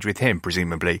backstage with him,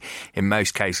 presumably in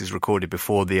most cases recorded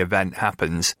before the event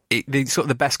happens.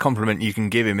 The best compliment you can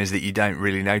give him is that you don't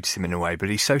really notice him in a way, but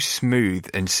he's so smooth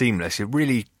and seamless, a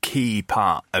really key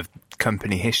part of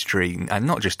company history, and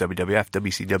not just WWF,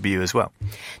 WCW as well.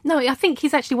 No, I think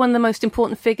he's actually one of the most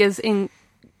important figures in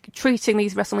treating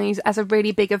these WrestleManias as a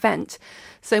really big event.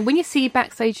 So when you see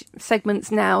backstage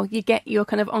segments now, you get your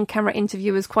kind of on-camera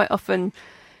interviewers quite often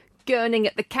gurning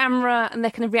at the camera and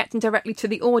they're kind of reacting directly to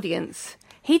the audience.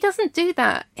 He doesn't do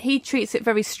that. He treats it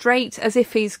very straight, as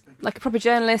if he's like a proper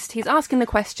journalist. He's asking the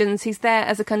questions. He's there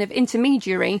as a kind of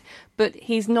intermediary, but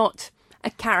he's not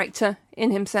a character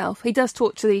in himself. He does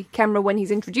talk to the camera when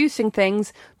he's introducing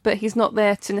things, but he's not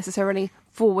there to necessarily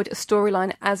forward a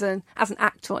storyline as an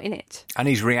actor in it. And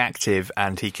he's reactive,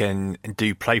 and he can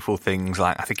do playful things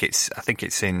like I think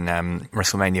it's in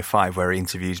WrestleMania 5 where he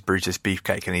interviews Brutus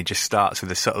Beefcake, and he just starts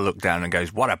with a subtle look down and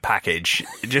goes, "What a package!"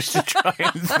 just to try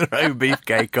and throw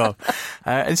Beefcake off,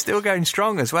 and still going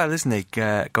strong as well, isn't he?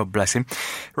 God bless him.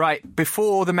 Right,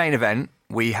 before the main event,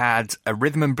 we had a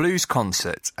rhythm and blues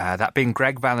concert, that being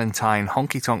Greg Valentine,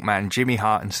 Honky Tonk Man, Jimmy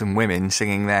Hart and some women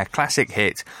singing their classic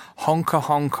hit, Honka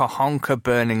Honka Honka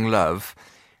Burning Love.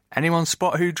 Anyone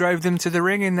spot who drove them to the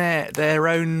ring in their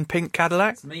own pink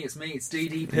Cadillac? It's me, it's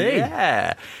DDP.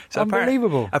 Yeah. So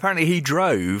unbelievable. Apparently he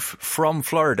drove from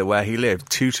Florida, where he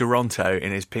lived, to Toronto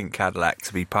in his pink Cadillac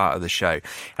to be part of the show.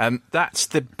 That's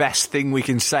the best thing we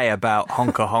can say about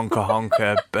Honka Honka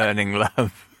Honka Burning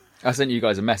Love. I sent you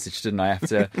guys a message, didn't I,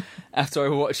 after I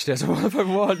watched it? What have I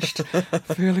watched? I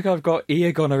feel like I've got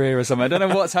ear gonorrhea or something. I don't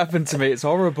know what's happened to me. It's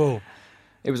horrible.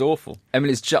 It was awful. I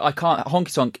mean, I can't...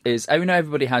 Honky Tonk is... I know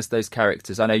everybody has those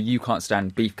characters. I know you can't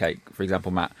stand Beefcake, for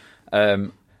example, Matt.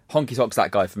 Honky Tonk's that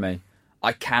guy for me.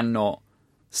 I cannot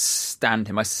stand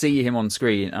him. I see him on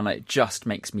screen and it just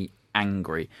makes me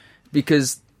angry.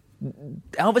 Because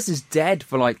Elvis is dead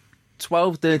for like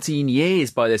 12, 13 years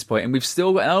by this point, and we've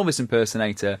still got an Elvis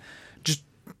impersonator,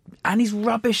 and he's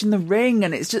rubbish in the ring,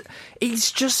 and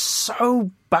he's just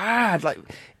so bad. Like,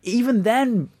 even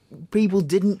then, people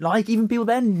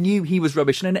knew he was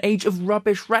rubbish in an age of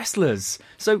rubbish wrestlers.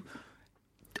 So,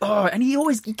 and he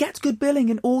gets good billing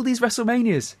in all these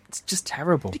WrestleManias. It's just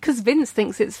terrible. Because Vince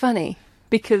thinks it's funny.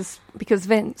 Because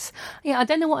Vince. Yeah, I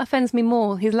don't know what offends me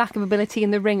more, his lack of ability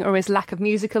in the ring or his lack of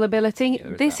musical ability.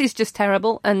 This is just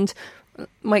terrible, and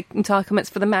my entire comments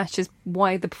for the match is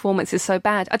why the performance is so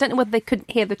bad. I don't know whether they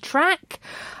couldn't hear the track.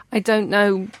 I don't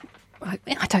know.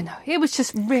 It was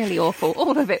just really awful.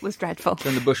 All of it was dreadful.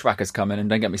 Then the Bushwhackers come in, and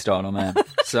don't get me started on them.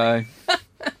 So...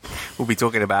 We'll be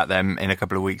talking about them in a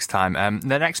couple of weeks' time.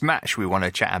 The next match we want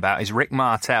to chat about is Rick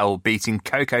Martel beating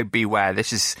Koko Beware.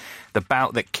 This is the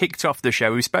bout that kicked off the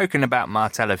show. We've spoken about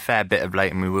Martel a fair bit of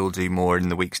late, and we will do more in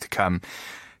the weeks to come.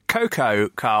 Koko,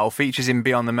 Carl, features in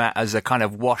Beyond the Mat as a kind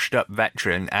of washed-up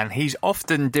veteran, and he's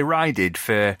often derided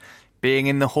for being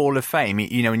in the Hall of Fame.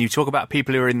 You know, when you talk about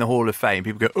people who are in the Hall of Fame,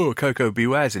 people go, "Oh, Koko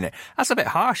Beware's in it." That's a bit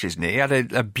harsh, isn't he? He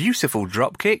had a beautiful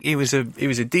drop kick. He was a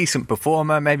decent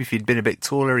performer. Maybe if he'd been a bit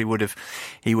taller, he would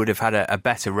have had a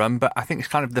better run. But I think it's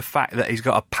kind of the fact that he's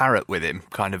got a parrot with him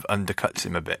kind of undercuts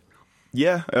him a bit.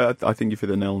 Yeah, I think you've hit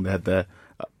the nail on the head there.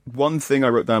 One thing I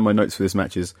wrote down in my notes for this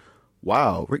match is,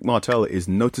 wow, Rick Martel is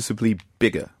noticeably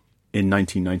bigger in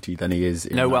 1990 than he is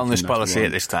in No wellness policy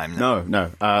at this time.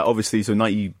 No. Obviously, so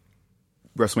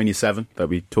WrestleMania 7 that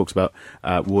we talked about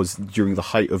was during the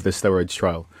height of the steroids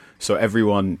trial. So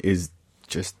everyone is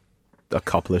just a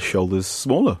couple of shoulders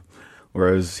smaller.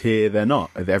 Whereas here they're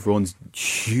not. Everyone's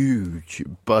huge,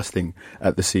 bursting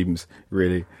at the seams,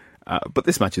 really. But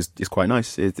this match is quite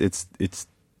nice. It's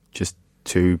just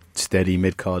two steady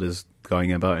mid-carders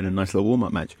going about in a nice little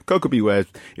warm-up match. Koko Beware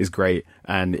is great,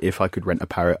 and if I could rent a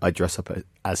parrot, I'd dress up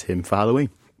as him for Halloween.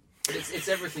 It's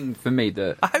everything for me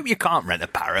that... I hope you can't rent a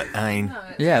parrot. I mean...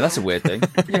 Yeah, that's a weird thing.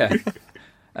 Yeah.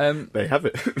 They have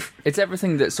it. It's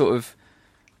everything that sort of...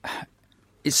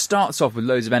 It starts off with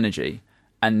loads of energy,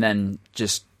 and then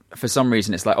just, for some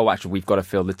reason, it's like, oh, actually, we've got to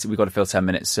fill 10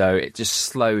 minutes, so it just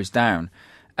slows down.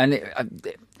 And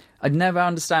I'd never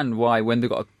understand why, when they've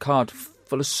got a card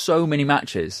full of so many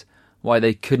matches, why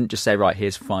they couldn't just say, right,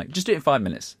 here's 5. Just do it in 5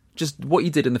 minutes. Just what you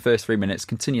did in the first 3 minutes,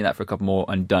 continue that for a couple more,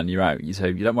 and done. You're out. So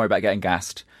you don't worry about getting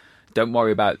gassed. Don't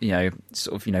worry about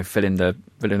filling the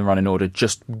run in order.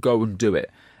 Just go and do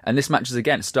it. And this match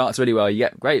starts really well. You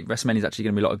get great. WrestleMania's actually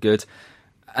going to be a lot of good.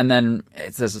 And then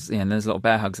there's a lot of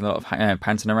bear hugs and a lot of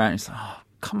panting around. It's like, oh,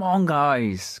 come on,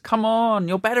 guys, come on.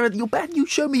 You're better. You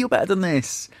show me you're better than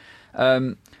this.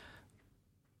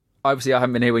 Obviously, I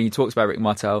haven't been here when you talked about Rick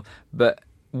Martel, but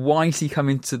why is he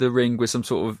coming to the ring with some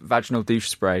sort of vaginal douche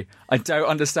spray? I don't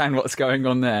understand what's going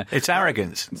on there. It's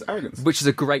arrogance. It's arrogance. Which is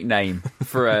a great name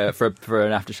for an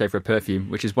aftershave for a perfume,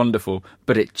 which is wonderful,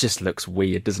 but it just looks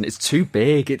weird, doesn't it? It's too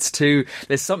big.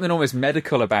 There's something almost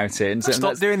medical about it. And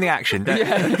Stop doing the action, don't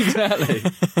Yeah, you? exactly.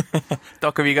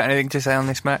 Doc, have you got anything to say on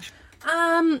this match?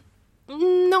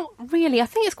 Not really. I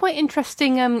think it's quite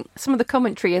interesting, some of the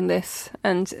commentary in this.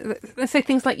 And they say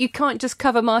things like, you can't just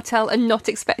cover Martel and not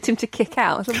expect him to kick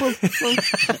out. I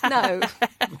thought, well, no.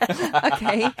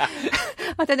 Okay.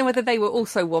 I don't know whether they were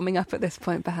also warming up at this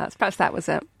point, perhaps. Perhaps that was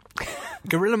it.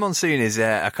 Gorilla Monsoon is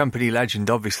a company legend,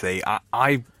 obviously.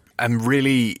 I am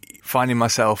really finding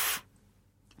myself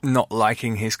not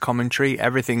liking his commentary.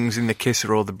 Everything's in the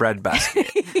kisser or the bread basket.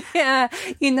 Yeah,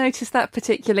 you notice that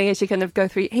particularly as you kind of go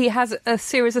through. He has a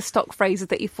series of stock phrases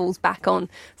that he falls back on.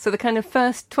 So the kind of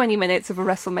first 20 minutes of a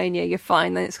WrestleMania, you're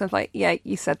fine. Then it's kind of like, yeah,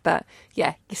 you said that.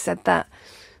 Yeah, you said that.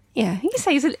 Yeah, you can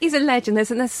say he's a legend.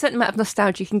 There's a certain amount of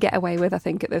nostalgia you can get away with, I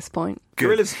think, at this point.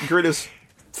 Gorilla's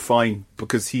fine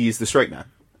because he is the straight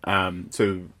man.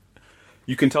 So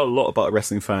you can tell a lot about a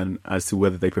wrestling fan as to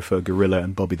whether they prefer Gorilla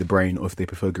and Bobby the Brain or if they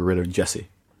prefer Gorilla and Jesse.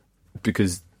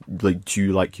 Because, like, do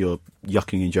you like your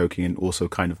yucking and joking and also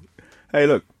kind of, hey,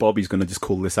 look, Bobby's going to just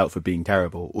call this out for being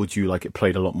terrible? Or do you like it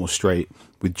played a lot more straight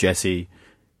with Jesse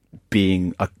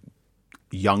being a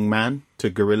young man to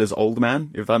Gorilla's old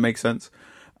man, if that makes sense?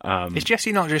 Is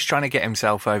Jesse not just trying to get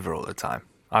himself over all the time?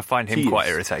 I find him quite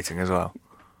irritating as well.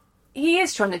 He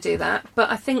is trying to do that, but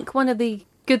I think one of the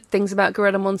good things about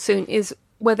Gorilla Monsoon is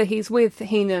whether he's with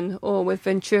Heenan or with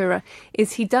Ventura,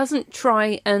 is he doesn't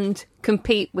try and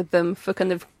compete with them for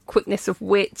kind of quickness of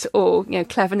wit or, you know,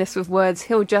 cleverness with words.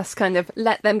 He'll just kind of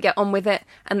let them get on with it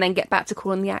and then get back to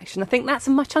calling the action. I think that's a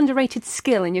much underrated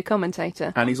skill in your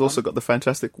commentator. And he's also got the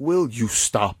fantastic "will you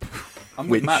stop,"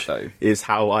 with Matt, though. Is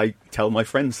how I tell my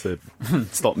friends to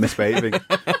stop misbehaving.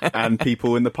 And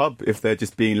people in the pub, if they're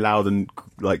just being loud and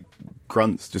like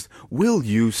grunts, just "will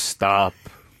you stop."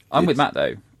 I'm with Matt,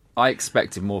 though. I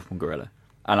expected more from Gorilla,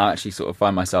 and I actually sort of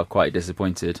find myself quite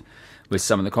disappointed with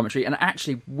some of the commentary. And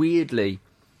actually, weirdly,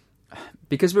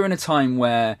 because we're in a time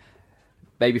where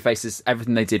babyfaces,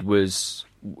 everything they did was,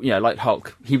 you know, like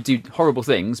Hulk, he would do horrible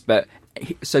things, but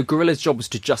so Gorilla's job was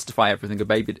to justify everything a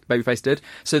babyface did.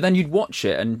 So then you'd watch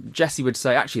it, and Jesse would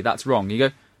say, actually, that's wrong. You go,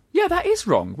 yeah, that is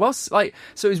wrong. Well, like,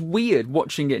 so it's weird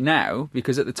watching it now,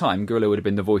 because at the time, Gorilla would have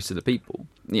been the voice of the people,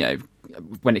 you know,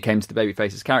 when it came to the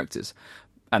babyfaces' characters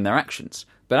and their actions.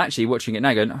 But actually, watching it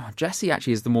now, going, oh, Jesse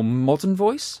actually is the more modern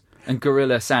voice, and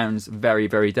Gorilla sounds very,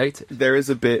 very dated. There is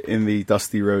a bit in the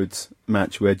Dusty Rhodes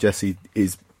match where Jesse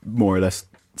is more or less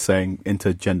saying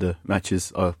intergender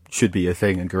matches should be a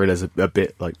thing, and Gorilla's a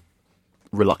bit like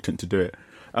reluctant to do it.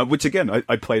 Which again,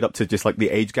 I played up to just like the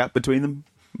age gap between them.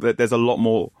 There's a lot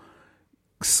more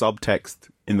subtext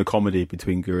in the comedy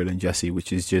between Gorilla and Jesse,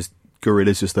 which is just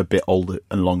Gorilla's just a bit older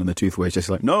and long in the tooth, where it's just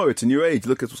like, no, it's a new age.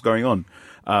 Look at what's going on.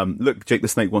 Look, Jake the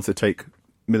Snake wants to take $1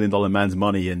 Million Man's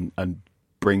money and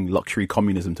bring luxury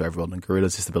communism to everyone, and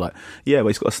Gorilla's just a bit like, yeah, well,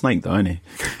 he's got a snake though, hasn't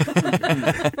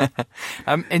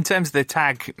he? In terms of the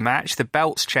tag match, the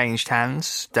belts changed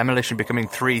hands. Demolition becoming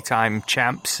 3-time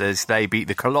champs as they beat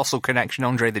the Colossal Connection,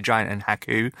 Andre the Giant and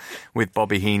Haku, with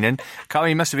Bobby Heenan. Carl,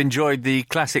 you must have enjoyed the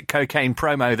classic cocaine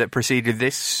promo that preceded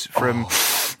this from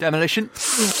Demolition.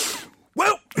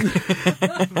 Well,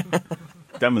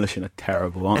 Demolition are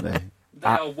terrible, aren't they? They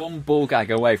are one ball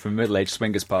gag away from a middle-aged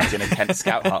swingers party in a Kent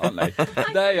Scout hut, aren't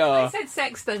they? They are. I said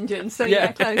sex dungeon, so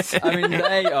yeah, close. I mean,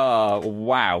 they are,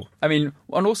 wow. I mean,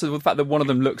 and also the fact that one of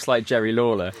them looks like Jerry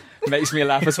Lawler makes me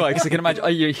laugh as well, because I can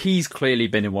imagine, he's clearly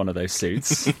been in one of those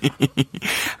suits.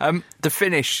 The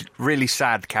finish, really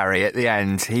sad, Carrie. At the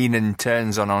end, Heenan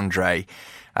turns on Andre,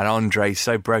 and Andre's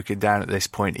so broken down at this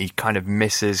point, he kind of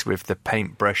misses with the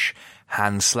paintbrush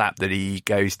hand slap that he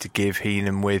goes to give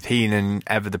Heenan with. Heenan,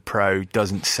 ever the pro,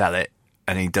 doesn't sell it,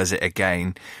 and he does it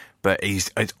again. But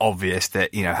it's obvious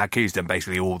that, you know, Haku's done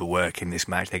basically all the work in this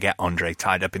match. They get Andre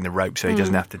tied up in the rope so he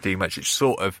doesn't have to do much. It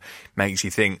sort of makes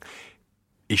you think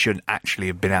he shouldn't actually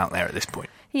have been out there at this point.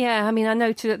 Yeah, I mean, I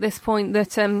noted at this point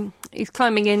that he's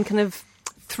climbing in kind of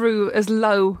through as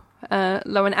low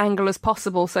an angle as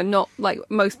possible, so not like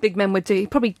most big men would do. He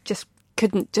probably just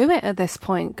couldn't do it at this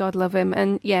point, God love him.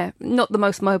 And yeah, not the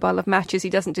most mobile of matches. He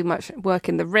doesn't do much work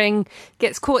in the ring,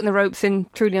 gets caught in the ropes in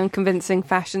truly unconvincing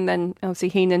fashion. Then obviously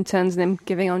Heenan turns on him,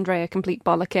 giving Andre a complete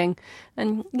bollocking.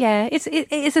 And yeah, it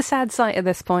is a sad sight at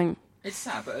this point. It's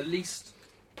sad, but at least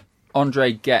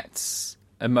Andre gets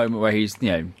a moment where he's,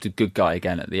 the good guy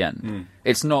again at the end.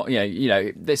 It's not,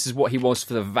 this is what he was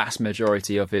for the vast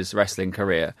majority of his wrestling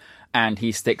career. And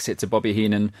he sticks it to Bobby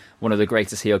Heenan, one of the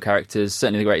greatest heel characters,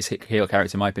 certainly the greatest heel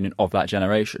character, in my opinion, of that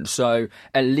generation. So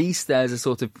at least there's a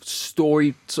sort of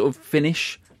story sort of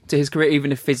finish to his career,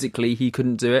 even if physically he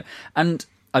couldn't do it. And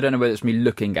I don't know whether it's me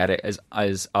looking at it as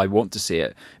I want to see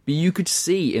it, but you could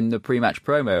see in the pre-match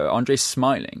promo, Andre's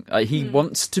smiling. He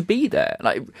wants to be there,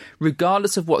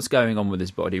 regardless of what's going on with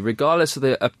his body, regardless of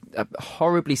the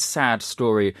horribly sad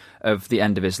story of the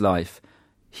end of his life.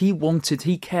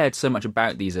 He cared so much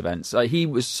about these events. He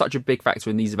was such a big factor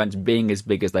in these events being as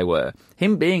big as they were.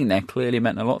 Him being there clearly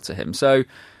meant a lot to him. So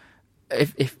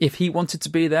if he wanted to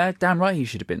be there, damn right he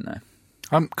should have been there.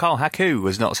 Carl Haku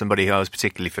was not somebody who I was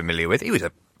particularly familiar with. He was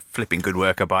a flipping good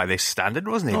worker by this standard,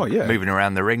 wasn't he? Oh, yeah. Moving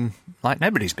around the ring like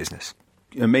nobody's business.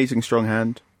 Amazing strong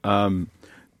hand.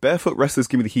 Barefoot wrestlers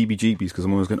give me the heebie-jeebies because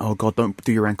I'm always going, oh, God, don't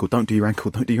do your ankle, don't do your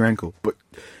ankle, don't do your ankle. But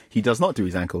he does not do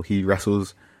his ankle. He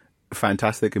wrestles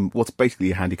fantastic in what's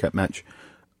basically a handicap match.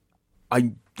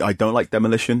 I don't like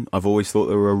Demolition. I've always thought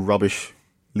they were a rubbish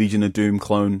Legion of Doom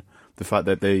clone. The fact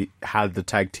that they had the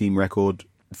tag team record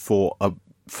for a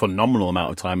phenomenal amount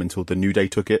of time until the New Day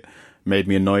took it made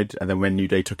me annoyed, and then when New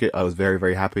Day took it I was very,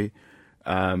 very happy.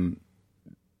 I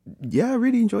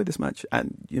really enjoyed this match,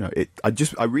 and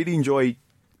I really enjoy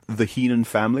the Heenan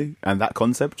family and that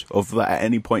concept of that at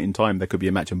any point in time there could be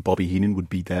a match and Bobby Heenan would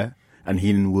be there and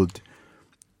Heenan would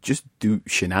just do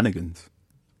shenanigans.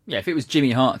 Yeah, if it was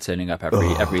Jimmy Hart turning up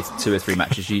every 2 or 3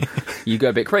 matches, you go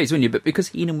a bit crazy, wouldn't you? But because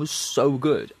Heenan was so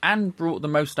good and brought the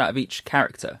most out of each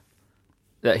character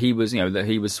that he was,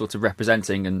 sort of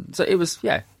representing, and so it was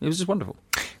just wonderful.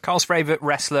 Carl's favourite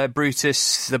wrestler,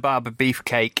 Brutus the Barber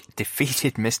Beefcake,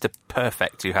 defeated Mr.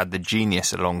 Perfect, who had the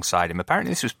Genius alongside him.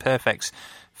 Apparently this was Perfect's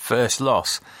first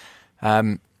loss.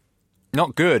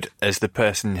 Not good, as the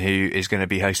person who is going to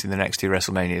be hosting the next 2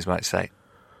 WrestleManias might say.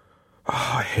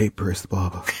 Oh, I hate Brutus the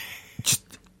Barber.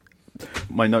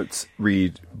 My notes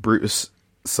read, Brutus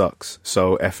sucks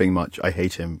so effing much. I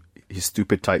hate him. His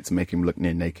stupid tights make him look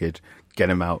near naked. Get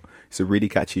him out. It's a really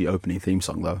catchy opening theme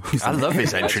song, though. I love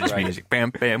his entrance music.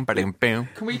 Bam, bam, bam, bam.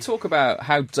 Can we talk about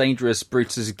how dangerous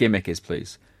Brutus' gimmick is,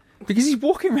 please? Because he's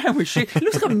walking around with shit. He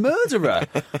looks like a murderer.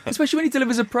 Especially when he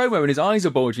delivers a promo and his eyes are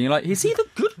bulging. You're like, is he the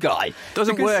good guy?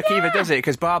 Doesn't work either, does it?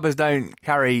 Because barbers don't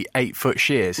carry 8-foot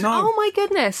shears. No. Oh, my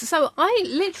goodness. So I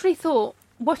literally thought,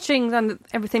 watching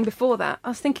everything before that, I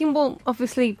was thinking, well,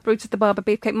 obviously Brutus the Barber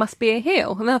Beefcake must be a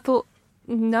heel. And then I thought,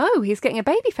 no, he's getting a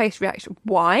babyface reaction.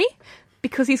 Why?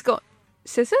 Because he's got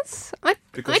scissors?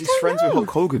 Because he's friends with Hulk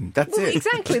Hogan. That's it.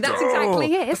 Exactly. That's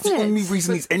exactly it, isn't it? That's the only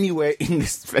reason he's anywhere in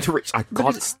this federation. I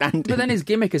can't stand it. But then his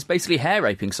gimmick is basically hair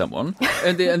raping someone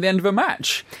at the end of a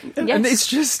match. Yes. And it's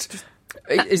just...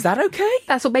 Is that okay?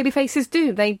 That's what babyfaces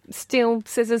do. They steal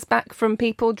scissors back from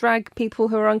people, drag people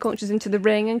who are unconscious into the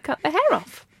ring and cut their hair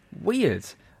off. Weird.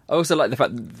 I also like the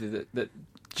fact that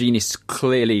Genius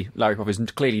Larry Pop is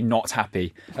clearly not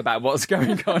happy about what's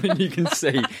going on, and you can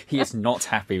see he is not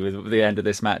happy with the end of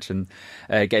this match and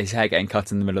get his hair getting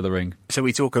cut in the middle of the ring. So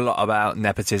we talk a lot about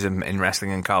nepotism in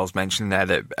wrestling, and Carl's mentioned there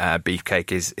that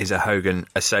Beefcake is a Hogan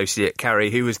associate.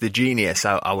 Carrie, who was the Genius?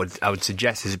 I would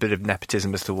suggest there's a bit of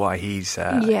nepotism as to why he's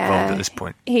involved at this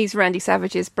point. He's Randy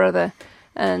Savage's brother.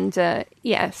 And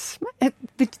yes,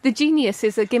 the Genius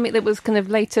is a gimmick that was kind of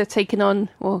later taken on,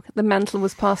 or the mantle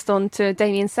was passed on to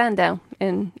Damien Sandow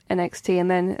in NXT and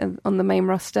then on the main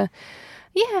roster.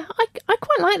 Yeah, I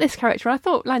quite like this character. I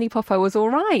thought Lanny Poffo was all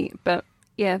right, but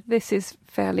yeah, this is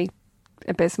fairly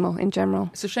abysmal in general.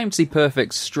 It's a shame to see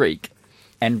Perfect's streak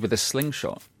end with a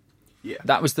slingshot. Yeah,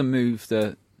 that was the move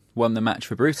that won the match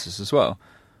for Brutus as well.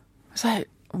 I was like,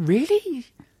 really?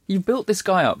 You built this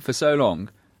guy up for so long,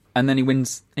 and then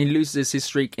he loses his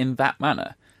streak in that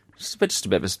manner. Just a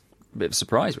bit of a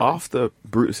surprise, really. After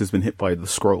Brutus has been hit by the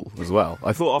scroll as well.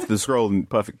 I thought after the scroll and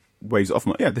Perfect waves off,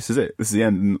 I'm like, yeah, this is it. This is the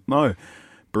end. No,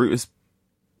 Brutus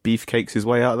beefcakes his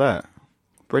way out of that.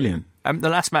 Brilliant. The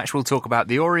last match we'll talk about,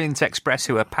 the Orient Express,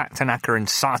 who are Pat Tanaka and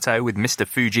Sato with Mr.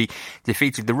 Fuji,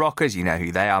 defeated the Rockers. You know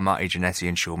who they are, Marty Jannetty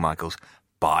and Shawn Michaels,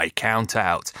 by count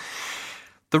out.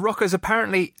 The Rockers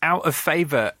apparently out of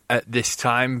favour at this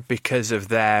time because of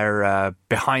their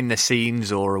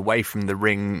behind-the-scenes or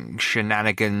away-from-the-ring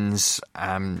shenanigans.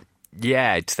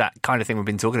 Yeah, it's that kind of thing we've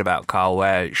been talking about, Carl,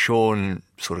 where Shawn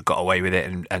sort of got away with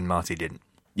it and Marty didn't.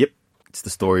 Yep, it's the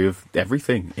story of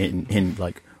everything in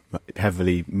like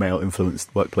heavily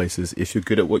male-influenced workplaces. If you're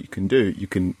good at what you can do, you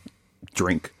can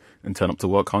drink and turn up to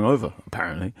work hungover,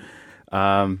 apparently.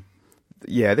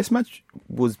 Yeah, this match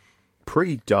was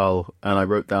pretty dull, and I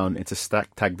wrote down it's a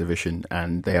stacked tag division,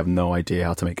 and they have no idea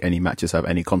how to make any matches have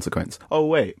any consequence. Oh,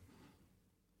 wait.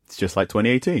 It's just like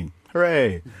 2018.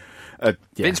 Hooray!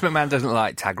 Vince McMahon doesn't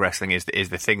like tag wrestling is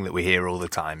the thing that we hear all the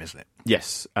time, isn't it?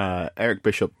 Yes. Eric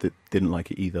Bischoff didn't like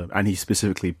it either, and he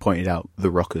specifically pointed out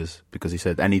the Rockers, because he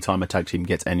said anytime a tag team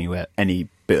gets anywhere, any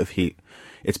bit of heat,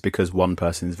 it's because one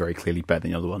person is very clearly better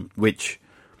than the other one, which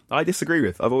I disagree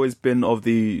with. I've always been of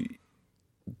the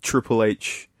Triple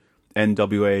H,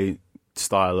 NWA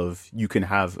style of you can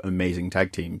have amazing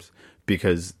tag teams,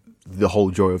 because the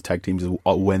whole joy of tag teams is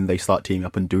when they start teaming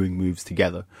up and doing moves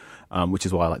together, which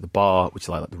is why I like the Bar, which is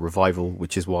why I like the Revival,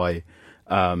 which is why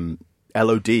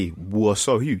LOD was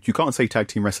so huge. You can't say tag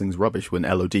team wrestling's rubbish when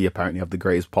LOD apparently have the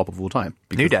greatest pop of all time.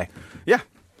 New Day. Yeah.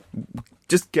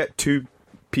 Just get two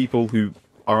people who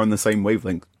are on the same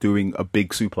wavelength doing a big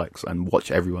suplex and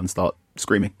watch everyone start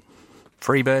screaming.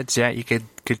 Freebirds, yeah, you could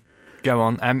go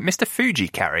on. Mr. Fuji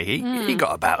Carry, he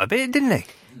got about a bit, didn't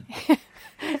he?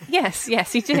 Yes,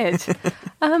 he did.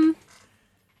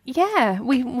 Yeah,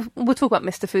 we'll talk about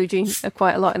Mr. Fuji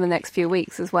quite a lot in the next few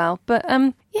weeks as well. But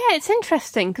yeah, it's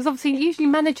interesting because obviously usually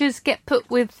managers get put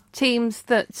with teams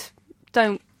that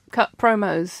don't cut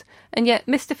promos, and yet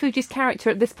Mr. Fuji's character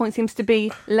at this point seems to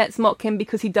be let's mock him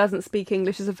because he doesn't speak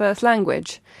English as a first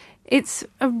language. It's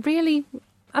a really...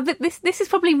 This is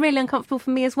probably really uncomfortable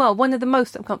for me as well. One of the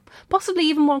most uncomfortable, possibly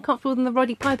even more uncomfortable than the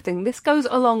Roddy Piper thing. This goes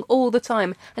along all the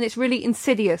time, and it's really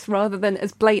insidious rather than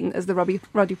as blatant as the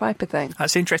Roddy Piper thing.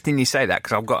 That's interesting you say that,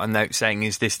 because I've got a note saying,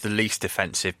 is this the least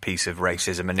offensive piece of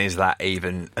racism, and is that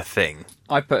even a thing?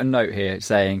 I put a note here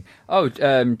saying,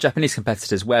 Japanese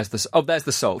competitors, there's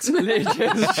the salt. Something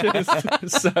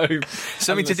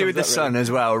to do with the sun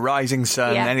as well, rising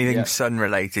sun, anything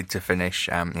sun-related to finish,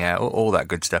 all that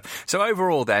good stuff. So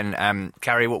overall then,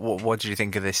 Carrie, what did you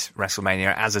think of this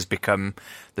WrestleMania, as has become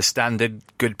the standard,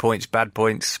 good points, bad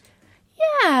points?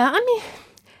 Yeah, I mean,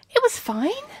 it was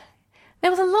fine. There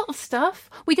was a lot of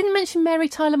stuff. We didn't mention Mary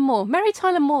Tyler Moore. Mary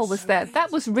Tyler Moore was there.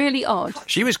 That was really odd.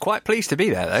 She was quite pleased to be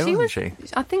there, though, wasn't she?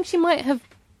 I think she might have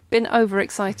been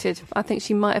overexcited. I think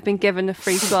she might have been given a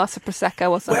free glass of Prosecco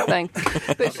or something.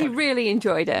 But she really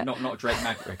enjoyed it. Not Drake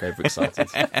Maverick overexcited.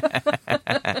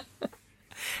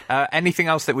 Anything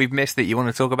else that we've missed that you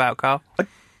want to talk about, Carl?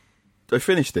 I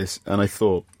finished this and I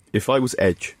thought, if I was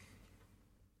Edge,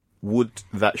 would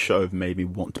that show have made me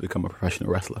want to become a professional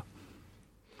wrestler?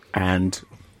 And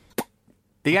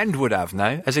the end would have,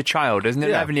 no? As a child, as an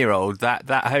 11-year-old, that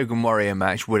Hogan Warrior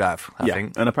match would have, I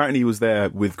think. And apparently he was there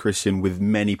with Christian with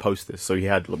many posters. So he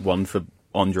had one for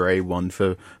Andre, one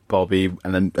for Bobby,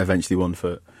 and then eventually one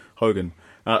for Hogan.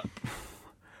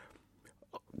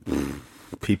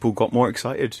 People got more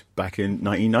excited back in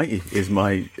 1990 is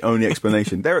my only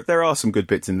explanation. There are some good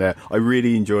bits in there. I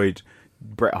really enjoyed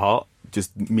Bret Hart,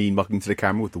 just me mucking to the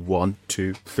camera with the 1,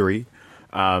 2, 3.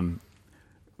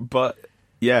 But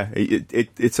yeah,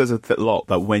 it says a lot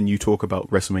that when you talk about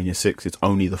WrestleMania 6, it's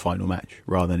only the final match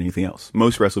rather than anything else.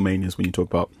 Most WrestleManias, when you talk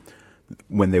about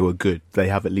when they were good, they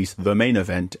have at least the main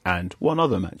event and one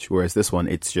other match. Whereas this one,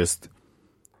 it's just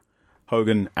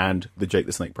Hogan and the Jake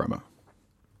the Snake promo.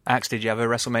 Axe, did you have a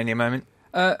WrestleMania moment?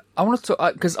 I want to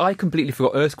talk, because I completely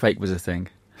forgot Earthquake was a thing.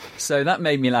 So that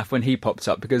made me laugh when he popped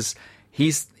up, because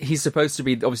he's supposed to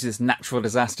be obviously this natural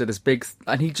disaster, this big,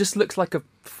 and he just looks like a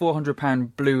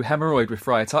 400-pound blue hemorrhoid with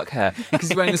Friar Tuck hair, because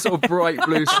he's wearing this sort of bright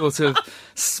blue sort of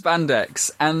spandex,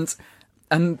 and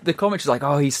the comment is like,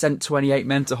 he sent 28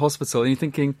 men to hospital, and you're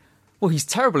thinking, well, he's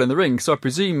terrible in the ring, so I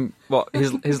presume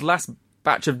his last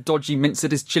batch of dodgy mince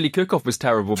at his chili cook-off was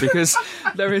terrible, because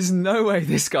there is no way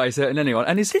this guy's hurting anyone.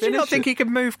 And his Did you not think he could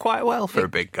move quite well for a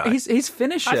big guy? His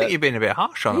finisher... I think you've been a bit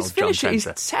harsh on old John Tenta.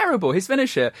 He's terrible. His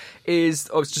finisher is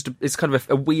it's kind of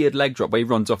a weird leg drop where he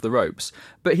runs off the ropes.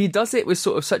 But he does it with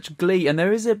sort of such glee, and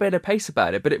there is a bit of pace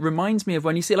about it, but it reminds me of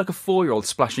when you see like a 4-year-old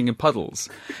splashing in puddles.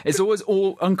 It's always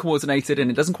all uncoordinated,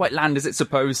 and it doesn't quite land as it's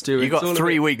supposed to. You've got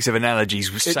 3 weeks of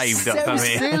analogies saved up for me.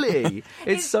 It's so silly.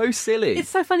 It's so silly. It's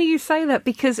so funny you say that,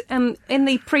 because in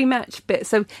the pre-match bit,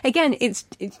 so again, it's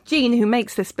Gene who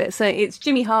makes this bit, so it's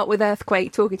Jimmy Hart with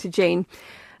Earthquake talking to Gene,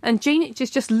 and Gene is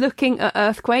just looking at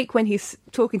Earthquake when he's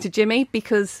talking to Jimmy,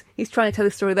 because he's trying to tell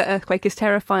the story that Earthquake is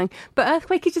terrifying, but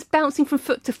Earthquake is just bouncing from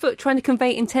foot to foot trying to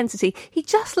convey intensity. He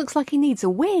just looks like he needs a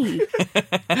wee.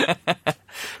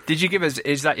 Did you give us,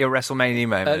 is that your WrestleMania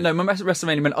moment? No, my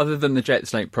WrestleMania moment, other than the Jake the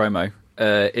Snake promo,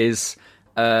 is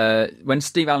when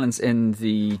Steve Allen's in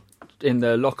the in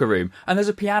the locker room, and there's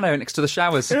a piano next to the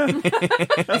showers. Yeah.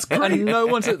 That's great. And no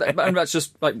one's... And that's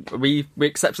just like, we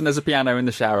accept there's a piano in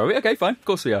the shower. Okay, fine, of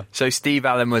course we are. So Steve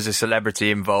Allen was a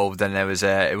celebrity involved, and there was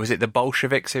it the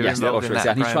Bolsheviks who were involved in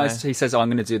that? And he says, I'm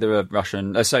going to do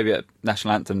the Soviet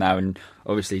national anthem now, and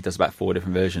obviously he does about 4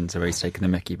 different versions where he's taking the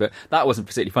mickey, but that wasn't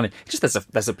particularly funny.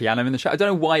 Just there's a piano in the shower. I don't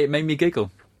know why it made me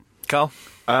giggle. Carl?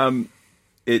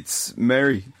 It's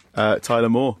Mary Tyler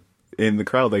Moore in the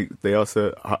crowd. They asked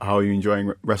her, how are you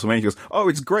enjoying WrestleMania? She goes, oh,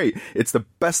 it's great. It's the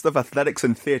best of athletics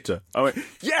and theatre. I went,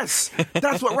 yes,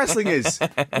 that's what wrestling is.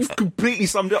 You've completely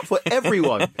summed it up for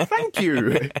everyone. Thank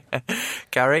you.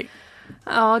 Gary?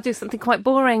 Oh, I'll do something quite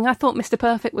boring. I thought Mr.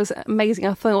 Perfect was amazing.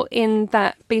 I thought in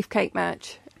that beefcake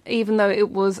match, even though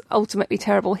it was ultimately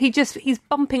terrible, he's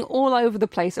bumping all over the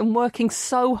place and working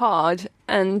so hard.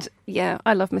 And yeah,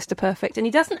 I love Mr. Perfect. And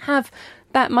he doesn't have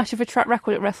that much of a track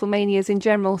record at WrestleManias in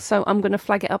general, so I'm going to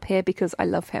flag it up here because I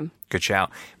love him. Good shout.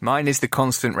 Mine is the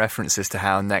constant reference as to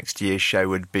how next year's show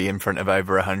would be in front of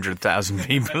over 100,000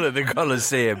 people at the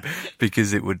Coliseum,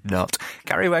 because it would not.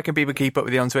 Gary, where can people keep up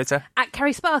with you on Twitter? At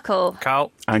Carrie Sparkle.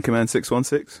 Carl?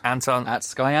 Anchorman616. Anton? At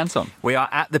Sky Anton. We are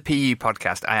at the PU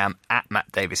Podcast. I am at Matt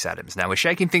Davis Adams. Now, we're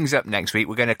shaking things up next week.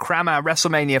 We're going to cram our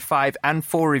WrestleMania 5 and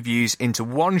 4 reviews into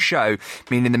one show,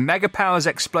 meaning the Mega Powers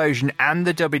explosion and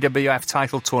the WWF title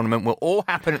tournament will all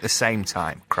happen at the same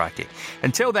time. Crikey.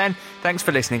 Until then, thanks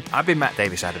for listening. I've been Matt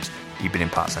Davis Adams. You've been in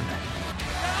Parts Unknown.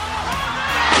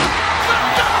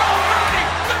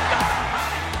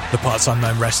 The Parts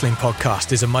Unknown Wrestling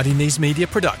Podcast is a Muddy Knees Media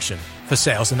production. For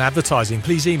sales and advertising,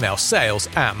 please email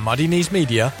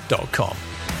sales@muddykneesmedia.com.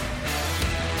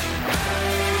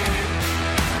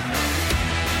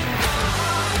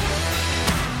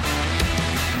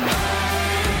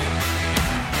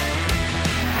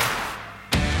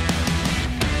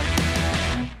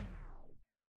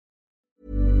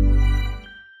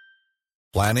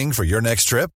 Planning for your next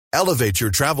trip? Elevate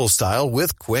your travel style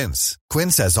with Quince.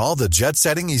 Quince has all the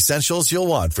jet-setting essentials you'll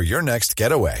want for your next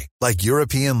getaway, like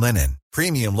European linen,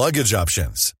 premium luggage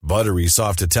options, buttery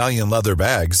soft Italian leather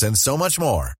bags, and so much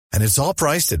more. And it's all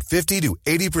priced at 50 to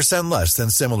 80% less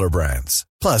than similar brands.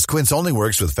 Plus, Quince only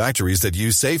works with factories that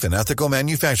use safe and ethical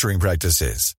manufacturing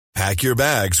practices. Pack your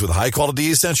bags with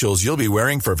high-quality essentials you'll be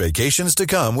wearing for vacations to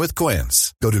come with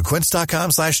Quince. Go to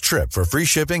quince.com/trip for free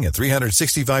shipping and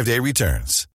 365-day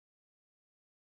returns.